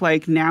does it look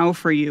like now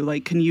for you?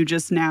 Like, can you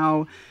just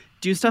now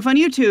do stuff on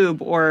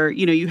YouTube, or,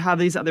 you have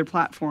these other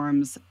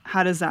platforms?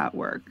 How does that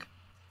work?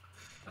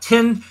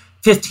 10,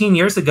 15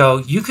 years ago,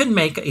 you could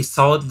make a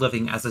solid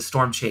living as a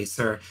storm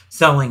chaser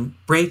selling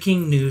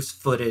breaking news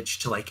footage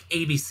to like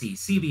ABC,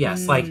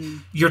 CBS. Like,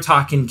 you're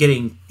talking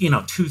getting,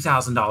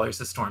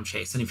 $2,000 a storm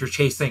chase. And if you're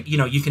chasing,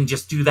 you can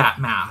just do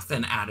that math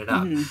and add it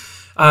up.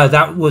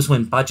 That was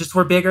when budgets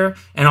were bigger,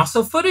 and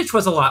also footage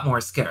was a lot more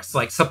scarce,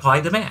 like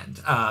supply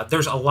demand.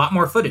 There's a lot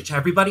more footage.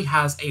 Everybody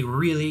has a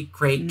really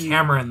great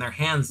camera in their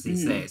hands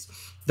these days.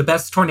 The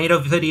best tornado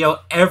video,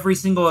 every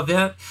single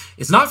event,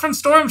 is not from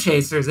storm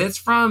chasers. It's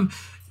from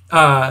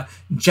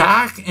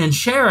Jack and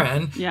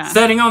Sharon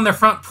sitting on their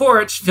front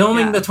porch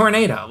filming the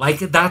tornado. Like,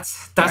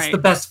 that's right. The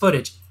best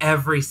footage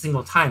every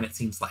single time, it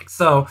seems like.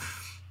 So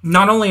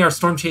not only are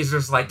storm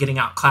chasers like getting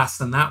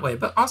outclassed in that way,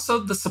 but also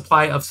the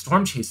supply of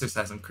storm chasers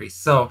has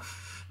increased. So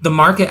the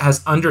market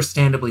has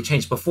understandably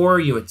changed. Before,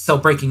 you would sell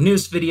breaking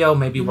news video,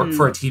 maybe work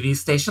for a TV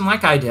station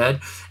like I did,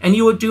 and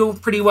you would do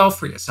pretty well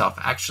for yourself,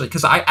 actually.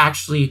 Because I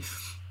actually,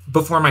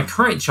 before my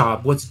current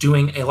job, was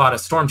doing a lot of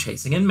storm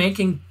chasing and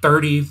making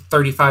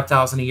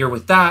 $35,000 a year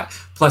with that.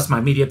 Plus my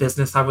media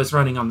business I was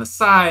running on the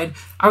side.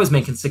 I was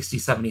making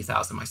 $60,000,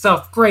 $70,000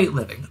 myself. Great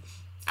living.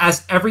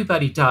 As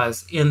everybody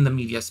does in the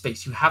media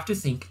space, you have to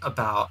think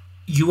about,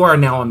 you are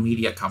now a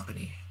media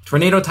company.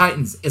 Tornado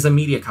Titans is a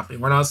media company.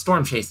 We're not a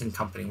storm chasing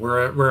company.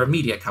 We're a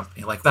media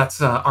company. Like, that's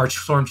our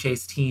storm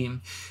chase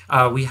team.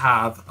 We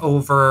have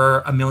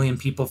over 1 million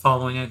people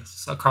following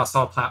us across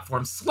all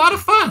platforms. It's a lot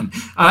of fun.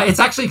 It's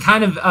actually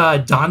kind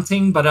of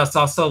daunting, but it's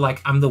also like,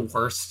 I'm the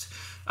worst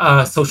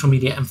social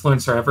media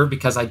influencer ever,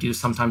 because I do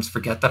sometimes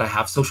forget that I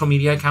have social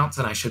media accounts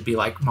and I should be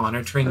like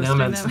monitoring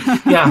them. And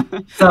yeah,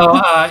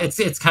 so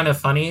it's kind of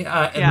funny in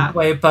that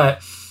way.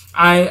 But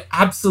I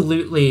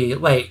absolutely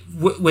like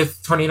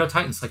with Tornado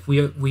Titans, like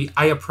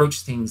I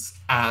approach things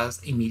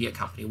as a media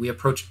company. We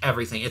approach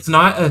everything. It's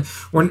not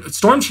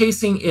storm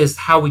chasing is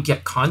how we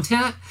get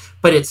content,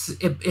 but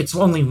it's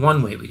only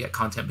one way we get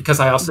content, because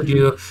I also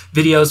do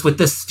videos with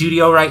this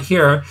studio right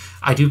here.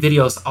 I do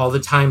videos all the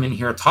time in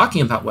here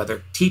talking about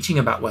weather, teaching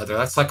about weather.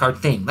 That's like our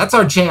thing. That's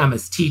our jam,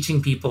 is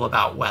teaching people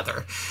about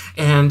weather.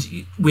 And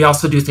we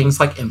also do things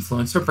like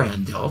influencer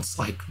brand deals.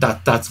 Like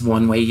that's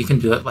one way you can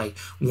do it, like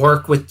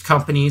work with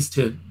companies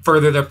to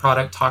further their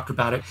product, talk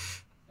about it.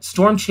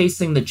 Storm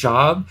chasing the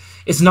job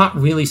is not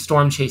really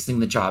storm chasing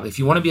the job. If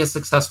you want to be a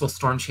successful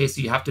storm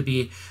chaser, you have to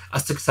be a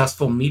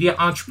successful media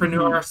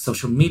entrepreneur,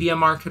 social media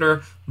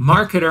marketer,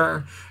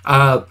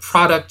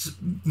 product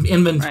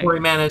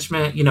inventory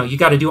management. You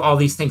got to do all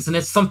these things. And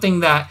it's something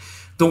that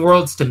the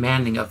world's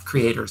demanding of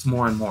creators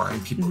more and more,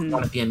 and people who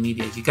want to be in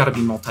media. You got to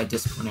be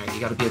multidisciplinary. You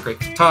got to be a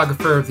great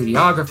photographer,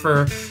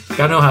 videographer. You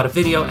got to know how to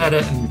video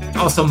edit and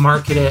also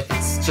market it.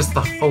 It's just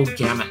the whole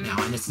gamut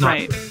now, and it's not.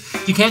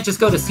 You can't just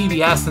go to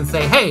CBS and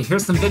say, "Hey,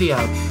 here's some video."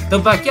 They'll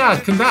be like, "Yeah,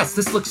 congrats,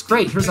 this looks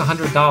great. Here's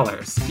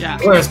 $100." Yeah.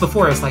 Whereas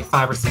before it was like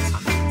 $500 or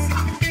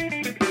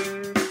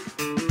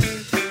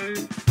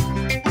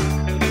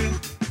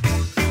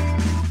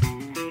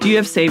 $600. Do you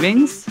have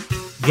savings?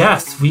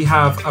 Yes, we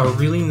have a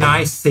really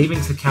nice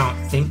savings account.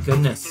 Thank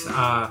goodness.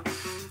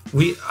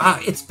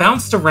 It's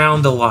bounced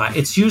around a lot.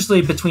 It's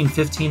usually between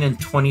 $15,000 and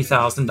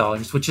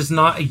 $20,000, which is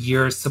not a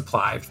year's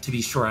supply, to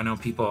be sure. I know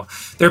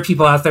there are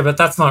people out there, but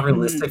that's not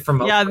realistic for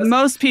most. Yeah,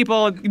 most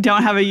people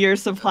don't have a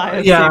year's supply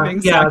of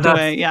savings tucked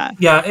away.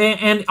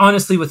 And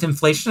honestly, with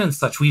inflation and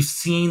such, we've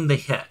seen the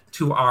hit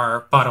to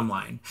our bottom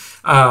line.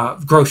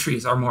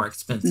 Groceries are more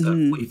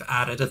expensive. We've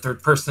added a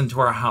third person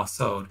to our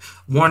household.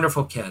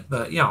 Wonderful kid,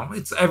 but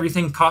it's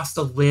everything costs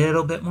a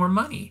little bit more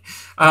money.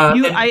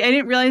 I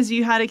didn't realize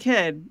you had a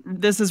kid.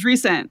 This is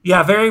recent.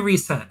 Yeah, very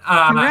recent.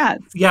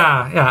 Congrats.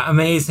 Yeah,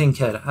 amazing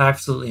kid.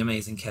 Absolutely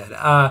amazing kid.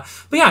 But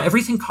yeah,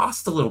 everything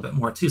costs a little bit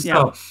more too.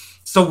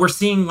 So we're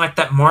seeing like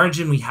that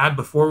margin we had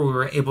before we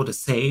were able to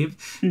save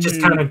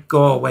just kind of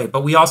go away.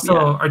 But we also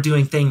are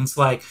doing things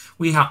like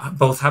we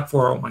both have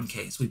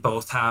 401ks. We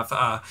both have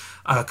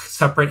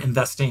separate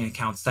investing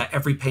accounts that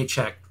every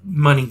paycheck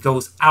money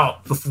goes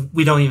out before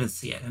we don't even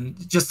see it.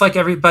 And just like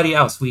everybody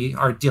else, we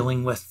are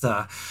dealing with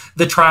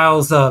the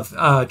trials of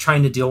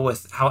trying to deal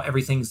with how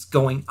everything's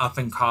going up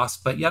in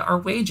cost. But yet our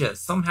wages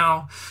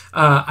somehow,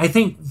 I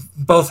think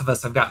both of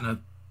us have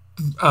gotten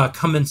a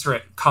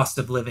commensurate cost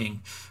of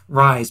living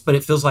rise, but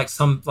it feels like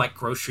some like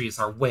groceries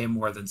are way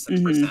more than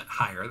 6%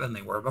 higher than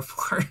they were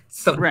before.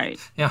 So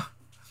yeah.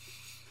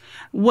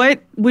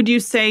 What would you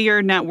say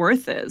your net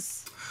worth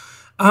is?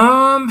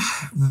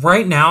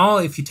 Right now,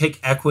 if you take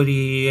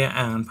equity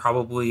and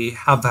probably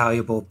how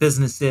valuable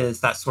business is,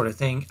 that sort of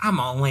thing,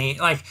 I'm only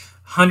like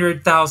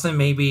 100,000,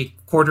 maybe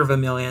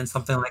 $250,000,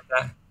 something like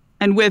that.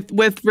 And with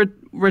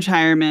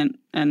retirement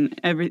and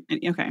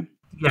everything, okay.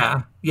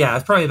 Yeah,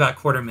 it's probably about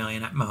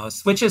 $250,000 at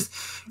most, which is,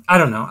 I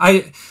don't know.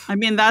 I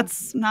mean,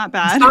 that's not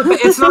bad.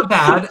 It's not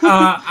bad.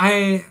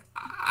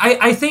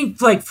 I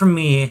think, like, for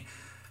me,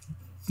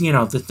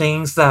 the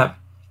things that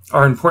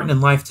are important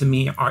in life to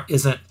me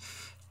isn't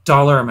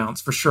dollar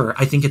amounts for sure.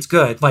 I think it's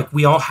good. Like,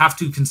 we all have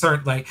to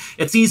concern, like,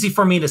 it's easy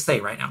for me to say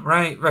right now,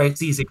 right?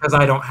 It's easy because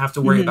I don't have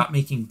to worry about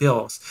making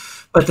bills.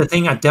 But the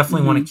thing I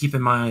definitely want to keep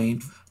in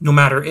mind, no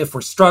matter if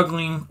we're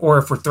struggling or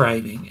if we're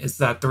thriving, is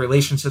that the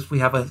relationships we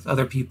have with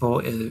other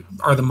people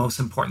are the most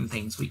important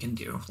things we can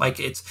do. Like,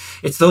 it's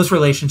those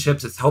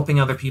relationships, it's helping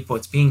other people,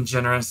 it's being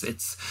generous,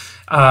 it's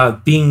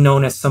being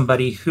known as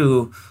somebody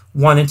who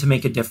wanted to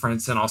make a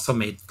difference and also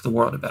made the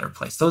world a better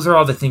place. Those are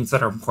all the things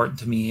that are important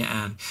to me.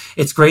 And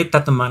it's great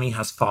that the money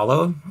has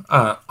followed.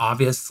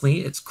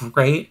 Obviously, it's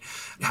great.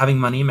 Having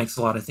money makes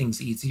a lot of things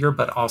easier,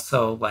 but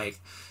also, like,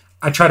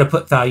 I try to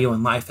put value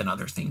in life and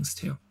other things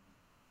too.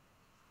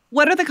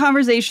 What are the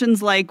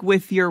conversations like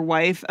with your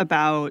wife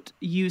about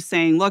you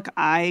saying, look,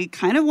 I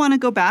kind of want to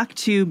go back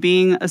to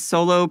being a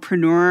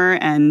solopreneur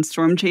and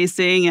storm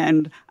chasing,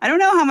 and I don't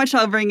know how much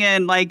I'll bring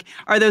in? Like,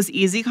 are those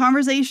easy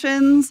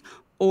conversations?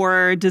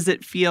 Or does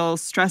it feel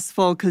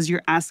stressful because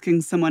you're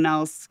asking someone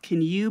else,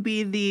 can you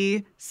be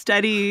the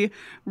steady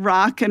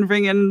rock and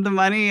bring in the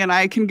money and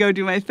I can go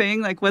do my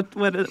thing? Like, what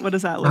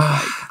does that look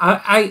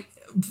like?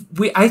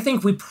 I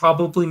think we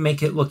probably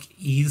make it look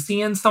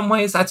easy in some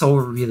ways. That's a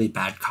really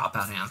bad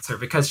cop-out answer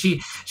because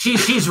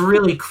she's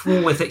really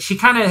cool with it. She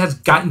kind of has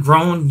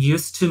grown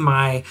used to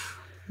my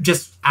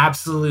just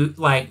absolute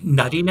like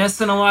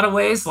nuttiness in a lot of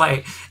ways.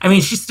 Like, I mean,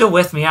 she's still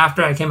with me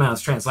after I came out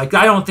as trans. Like,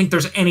 I don't think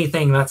there's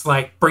anything that's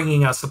like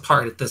bringing us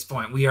apart at this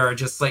point. We are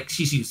just like,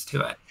 she's used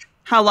to it.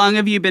 How long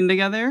have you been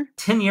together?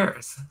 10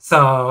 years.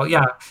 So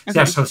yeah. Okay.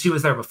 Yeah. So she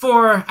was there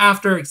before,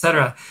 after,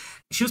 etc.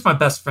 She was my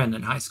best friend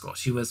in high school.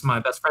 She was my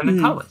best friend in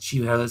college. She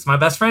was my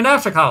best friend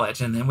after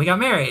college. And then we got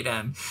married.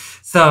 And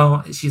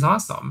so she's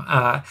awesome.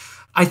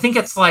 I think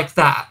it's like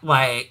that,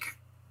 like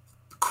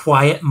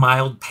quiet,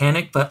 mild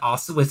panic, but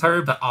also with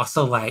her, but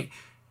also like,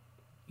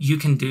 you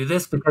can do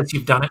this because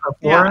you've done it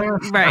before. Yeah,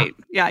 right.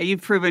 Yeah,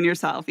 you've proven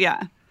yourself.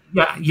 Yeah.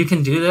 Yeah, you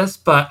can do this,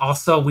 but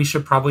also we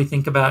should probably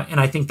think about, and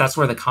I think that's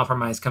where the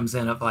compromise comes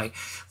in of like,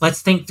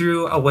 let's think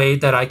through a way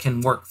that I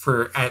can work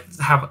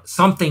have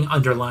something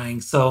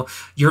underlying. So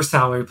your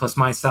salary plus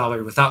my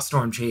salary without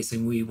storm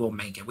chasing, we will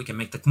make it. We can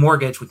make the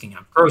mortgage, we can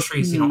have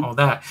groceries, all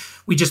that.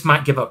 We just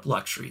might give up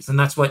luxuries. And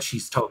that's what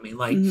she's told me.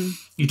 Like,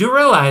 you do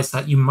realize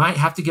that you might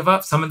have to give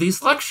up some of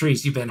these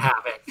luxuries you've been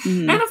having.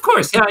 And of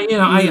course, yeah,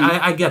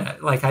 I get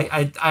it. Like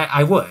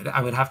I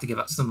would have to give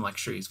up some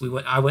luxuries.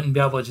 I wouldn't be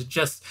able to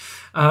just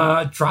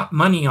drop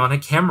money on a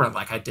camera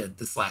like I did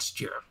this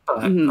last year,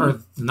 or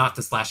not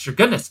this last year,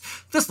 goodness,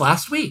 this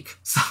last week.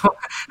 So,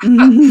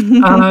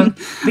 but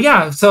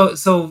yeah, so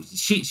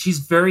she's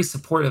very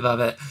supportive of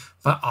it,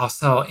 but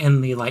also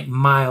in the like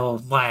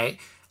mild, like,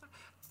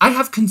 I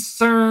have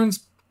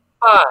concerns,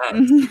 but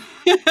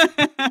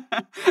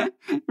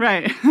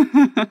right.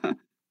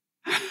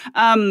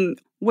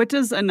 What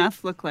does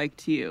enough look like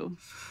to you?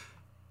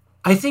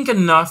 I think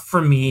enough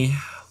for me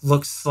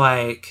looks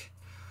like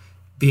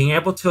being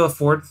able to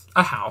afford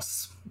a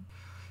house.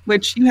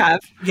 Which you have.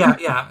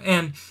 Yeah.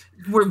 And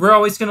we're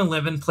always going to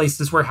live in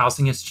places where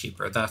housing is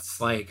cheaper. That's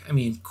like, I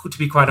mean, to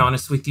be quite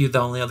honest with you, the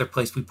only other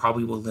place we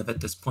probably will live at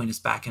this point is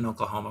back in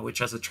Oklahoma,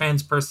 which as a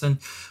trans person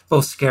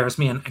both scares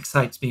me and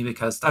excites me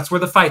because that's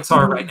where the fights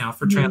are right now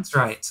for trans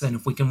rights. And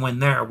if we can win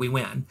there, we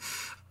win.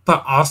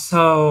 But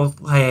also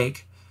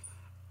like,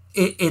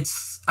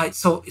 it's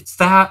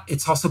that.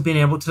 It's also being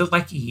able to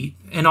like eat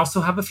and also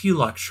have a few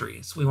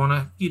luxuries. We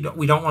want to,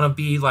 we don't want to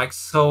be like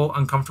so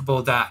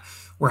uncomfortable that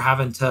we're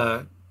having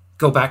to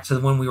go back to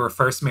when we were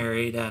first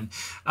married and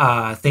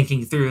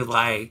thinking through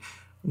like,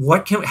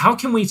 how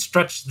can we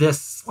stretch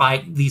this,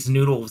 like these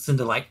noodles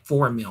into like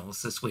 4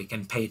 meals this week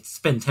and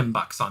spend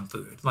 $10 on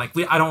food? Like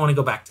I don't want to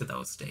go back to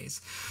those days.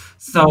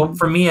 So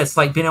for me, it's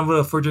like being able to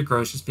afford your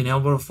groceries, being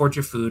able to afford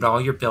your food,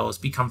 all your bills,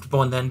 be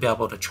comfortable, and then be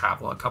able to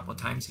travel a couple of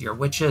times a year,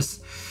 which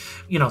is,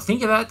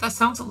 think about it, that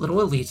sounds a little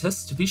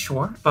elitist to be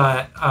sure.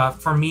 But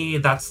for me,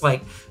 that's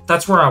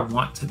where I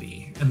want to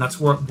be. And that's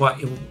what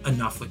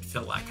enough would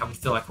feel like. I would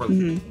feel like we're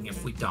leaving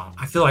if we don't.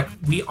 I feel like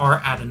we are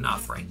at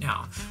enough right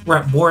now. We're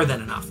at more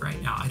than enough right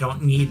now. I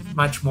don't need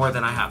much more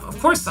than I have. Of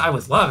course, I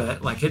would love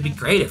it. Like, it'd be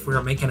great if we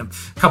were making a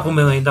couple $1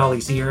 million a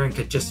year and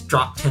could just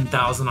drop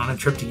 $10,000 on a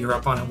trip to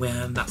Europe on a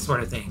whim, that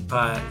sort of thing.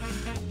 But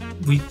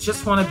we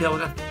just want to be able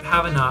to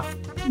have enough.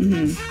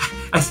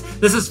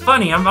 This is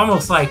funny. I'm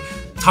almost like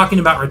talking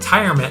about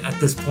retirement at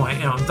this point.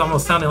 It's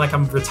almost sounding like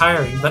I'm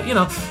retiring, but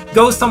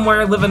go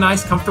somewhere, live a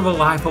nice, comfortable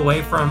life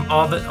away from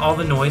all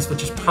the noise,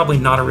 which is probably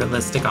not a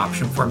realistic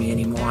option for me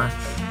anymore.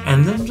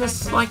 And then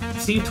just like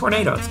see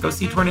tornadoes, go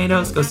see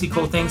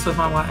cool things with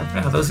my wife.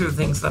 Yeah, those are the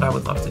things that I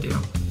would love to do.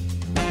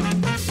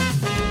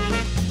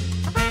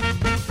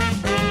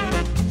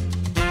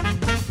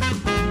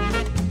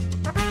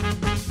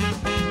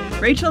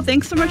 Raychel,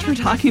 thanks so much for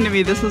talking to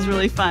me. This was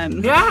really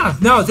fun. Yeah,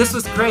 no, this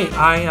was great.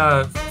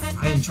 I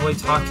enjoy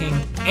talking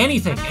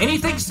anything,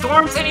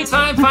 storms,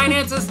 anytime,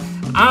 finances.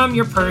 I'm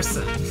your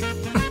person.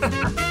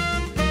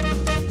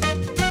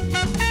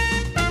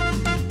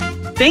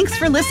 Thanks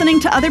for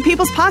listening to Other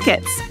People's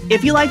Pockets.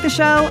 If you like the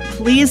show,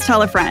 please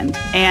tell a friend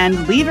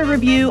and leave a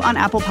review on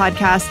Apple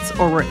Podcasts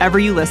or wherever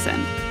you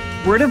listen.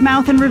 Word of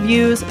mouth and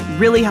reviews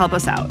really help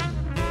us out.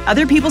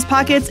 Other People's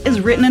Pockets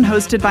is written and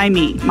hosted by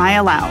me,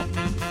 Maya Lau.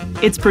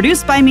 It's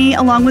produced by me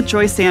along with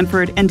Joy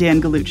Sanford and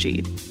Dan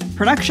Gallucci.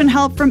 Production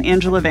help from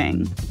Angela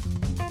Vang.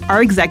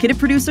 Our executive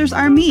producers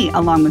are me,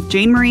 along with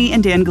Jane Marie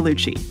and Dan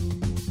Gallucci.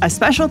 A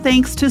special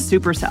thanks to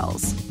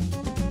Supercells.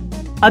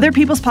 Other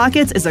People's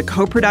Pockets is a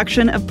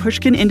co-production of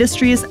Pushkin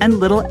Industries and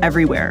Little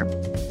Everywhere.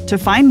 To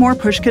find more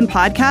Pushkin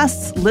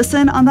podcasts,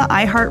 listen on the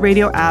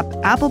iHeartRadio app,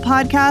 Apple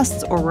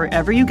Podcasts, or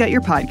wherever you get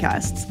your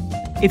podcasts.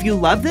 If you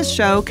love this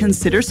show,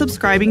 consider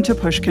subscribing to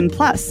Pushkin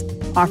Plus,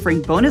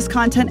 offering bonus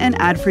content and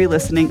ad-free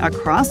listening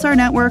across our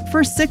network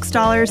for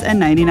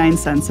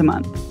 $6.99 a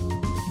month.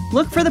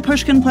 Look for the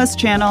Pushkin Plus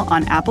channel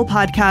on Apple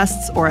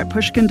Podcasts or at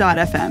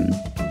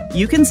pushkin.fm.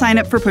 You can sign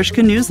up for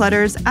Pushkin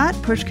newsletters at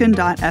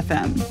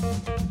pushkin.fm.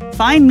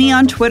 Find me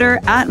on Twitter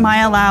at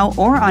Maya Lau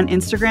or on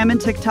Instagram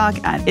and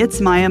TikTok at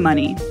It's Maya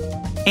Money.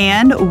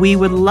 And we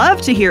would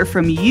love to hear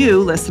from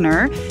you,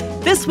 listener.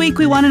 This week,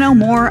 we want to know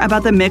more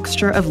about the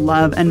mixture of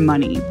love and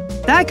money.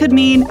 That could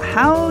mean,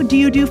 how do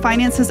you do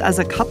finances as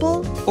a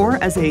couple or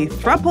as a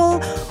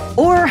throuple?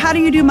 Or how do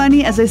you do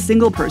money as a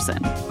single person?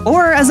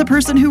 Or as a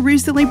person who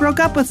recently broke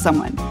up with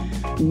someone?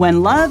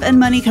 When love and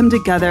money come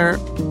together,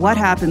 what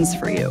happens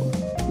for you?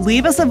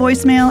 Leave us a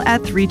voicemail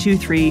at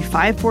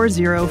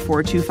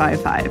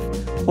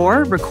 323-540-4255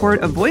 or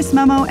record a voice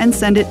memo and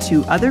send it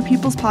to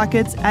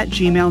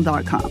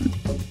otherpeoplespockets@gmail.com.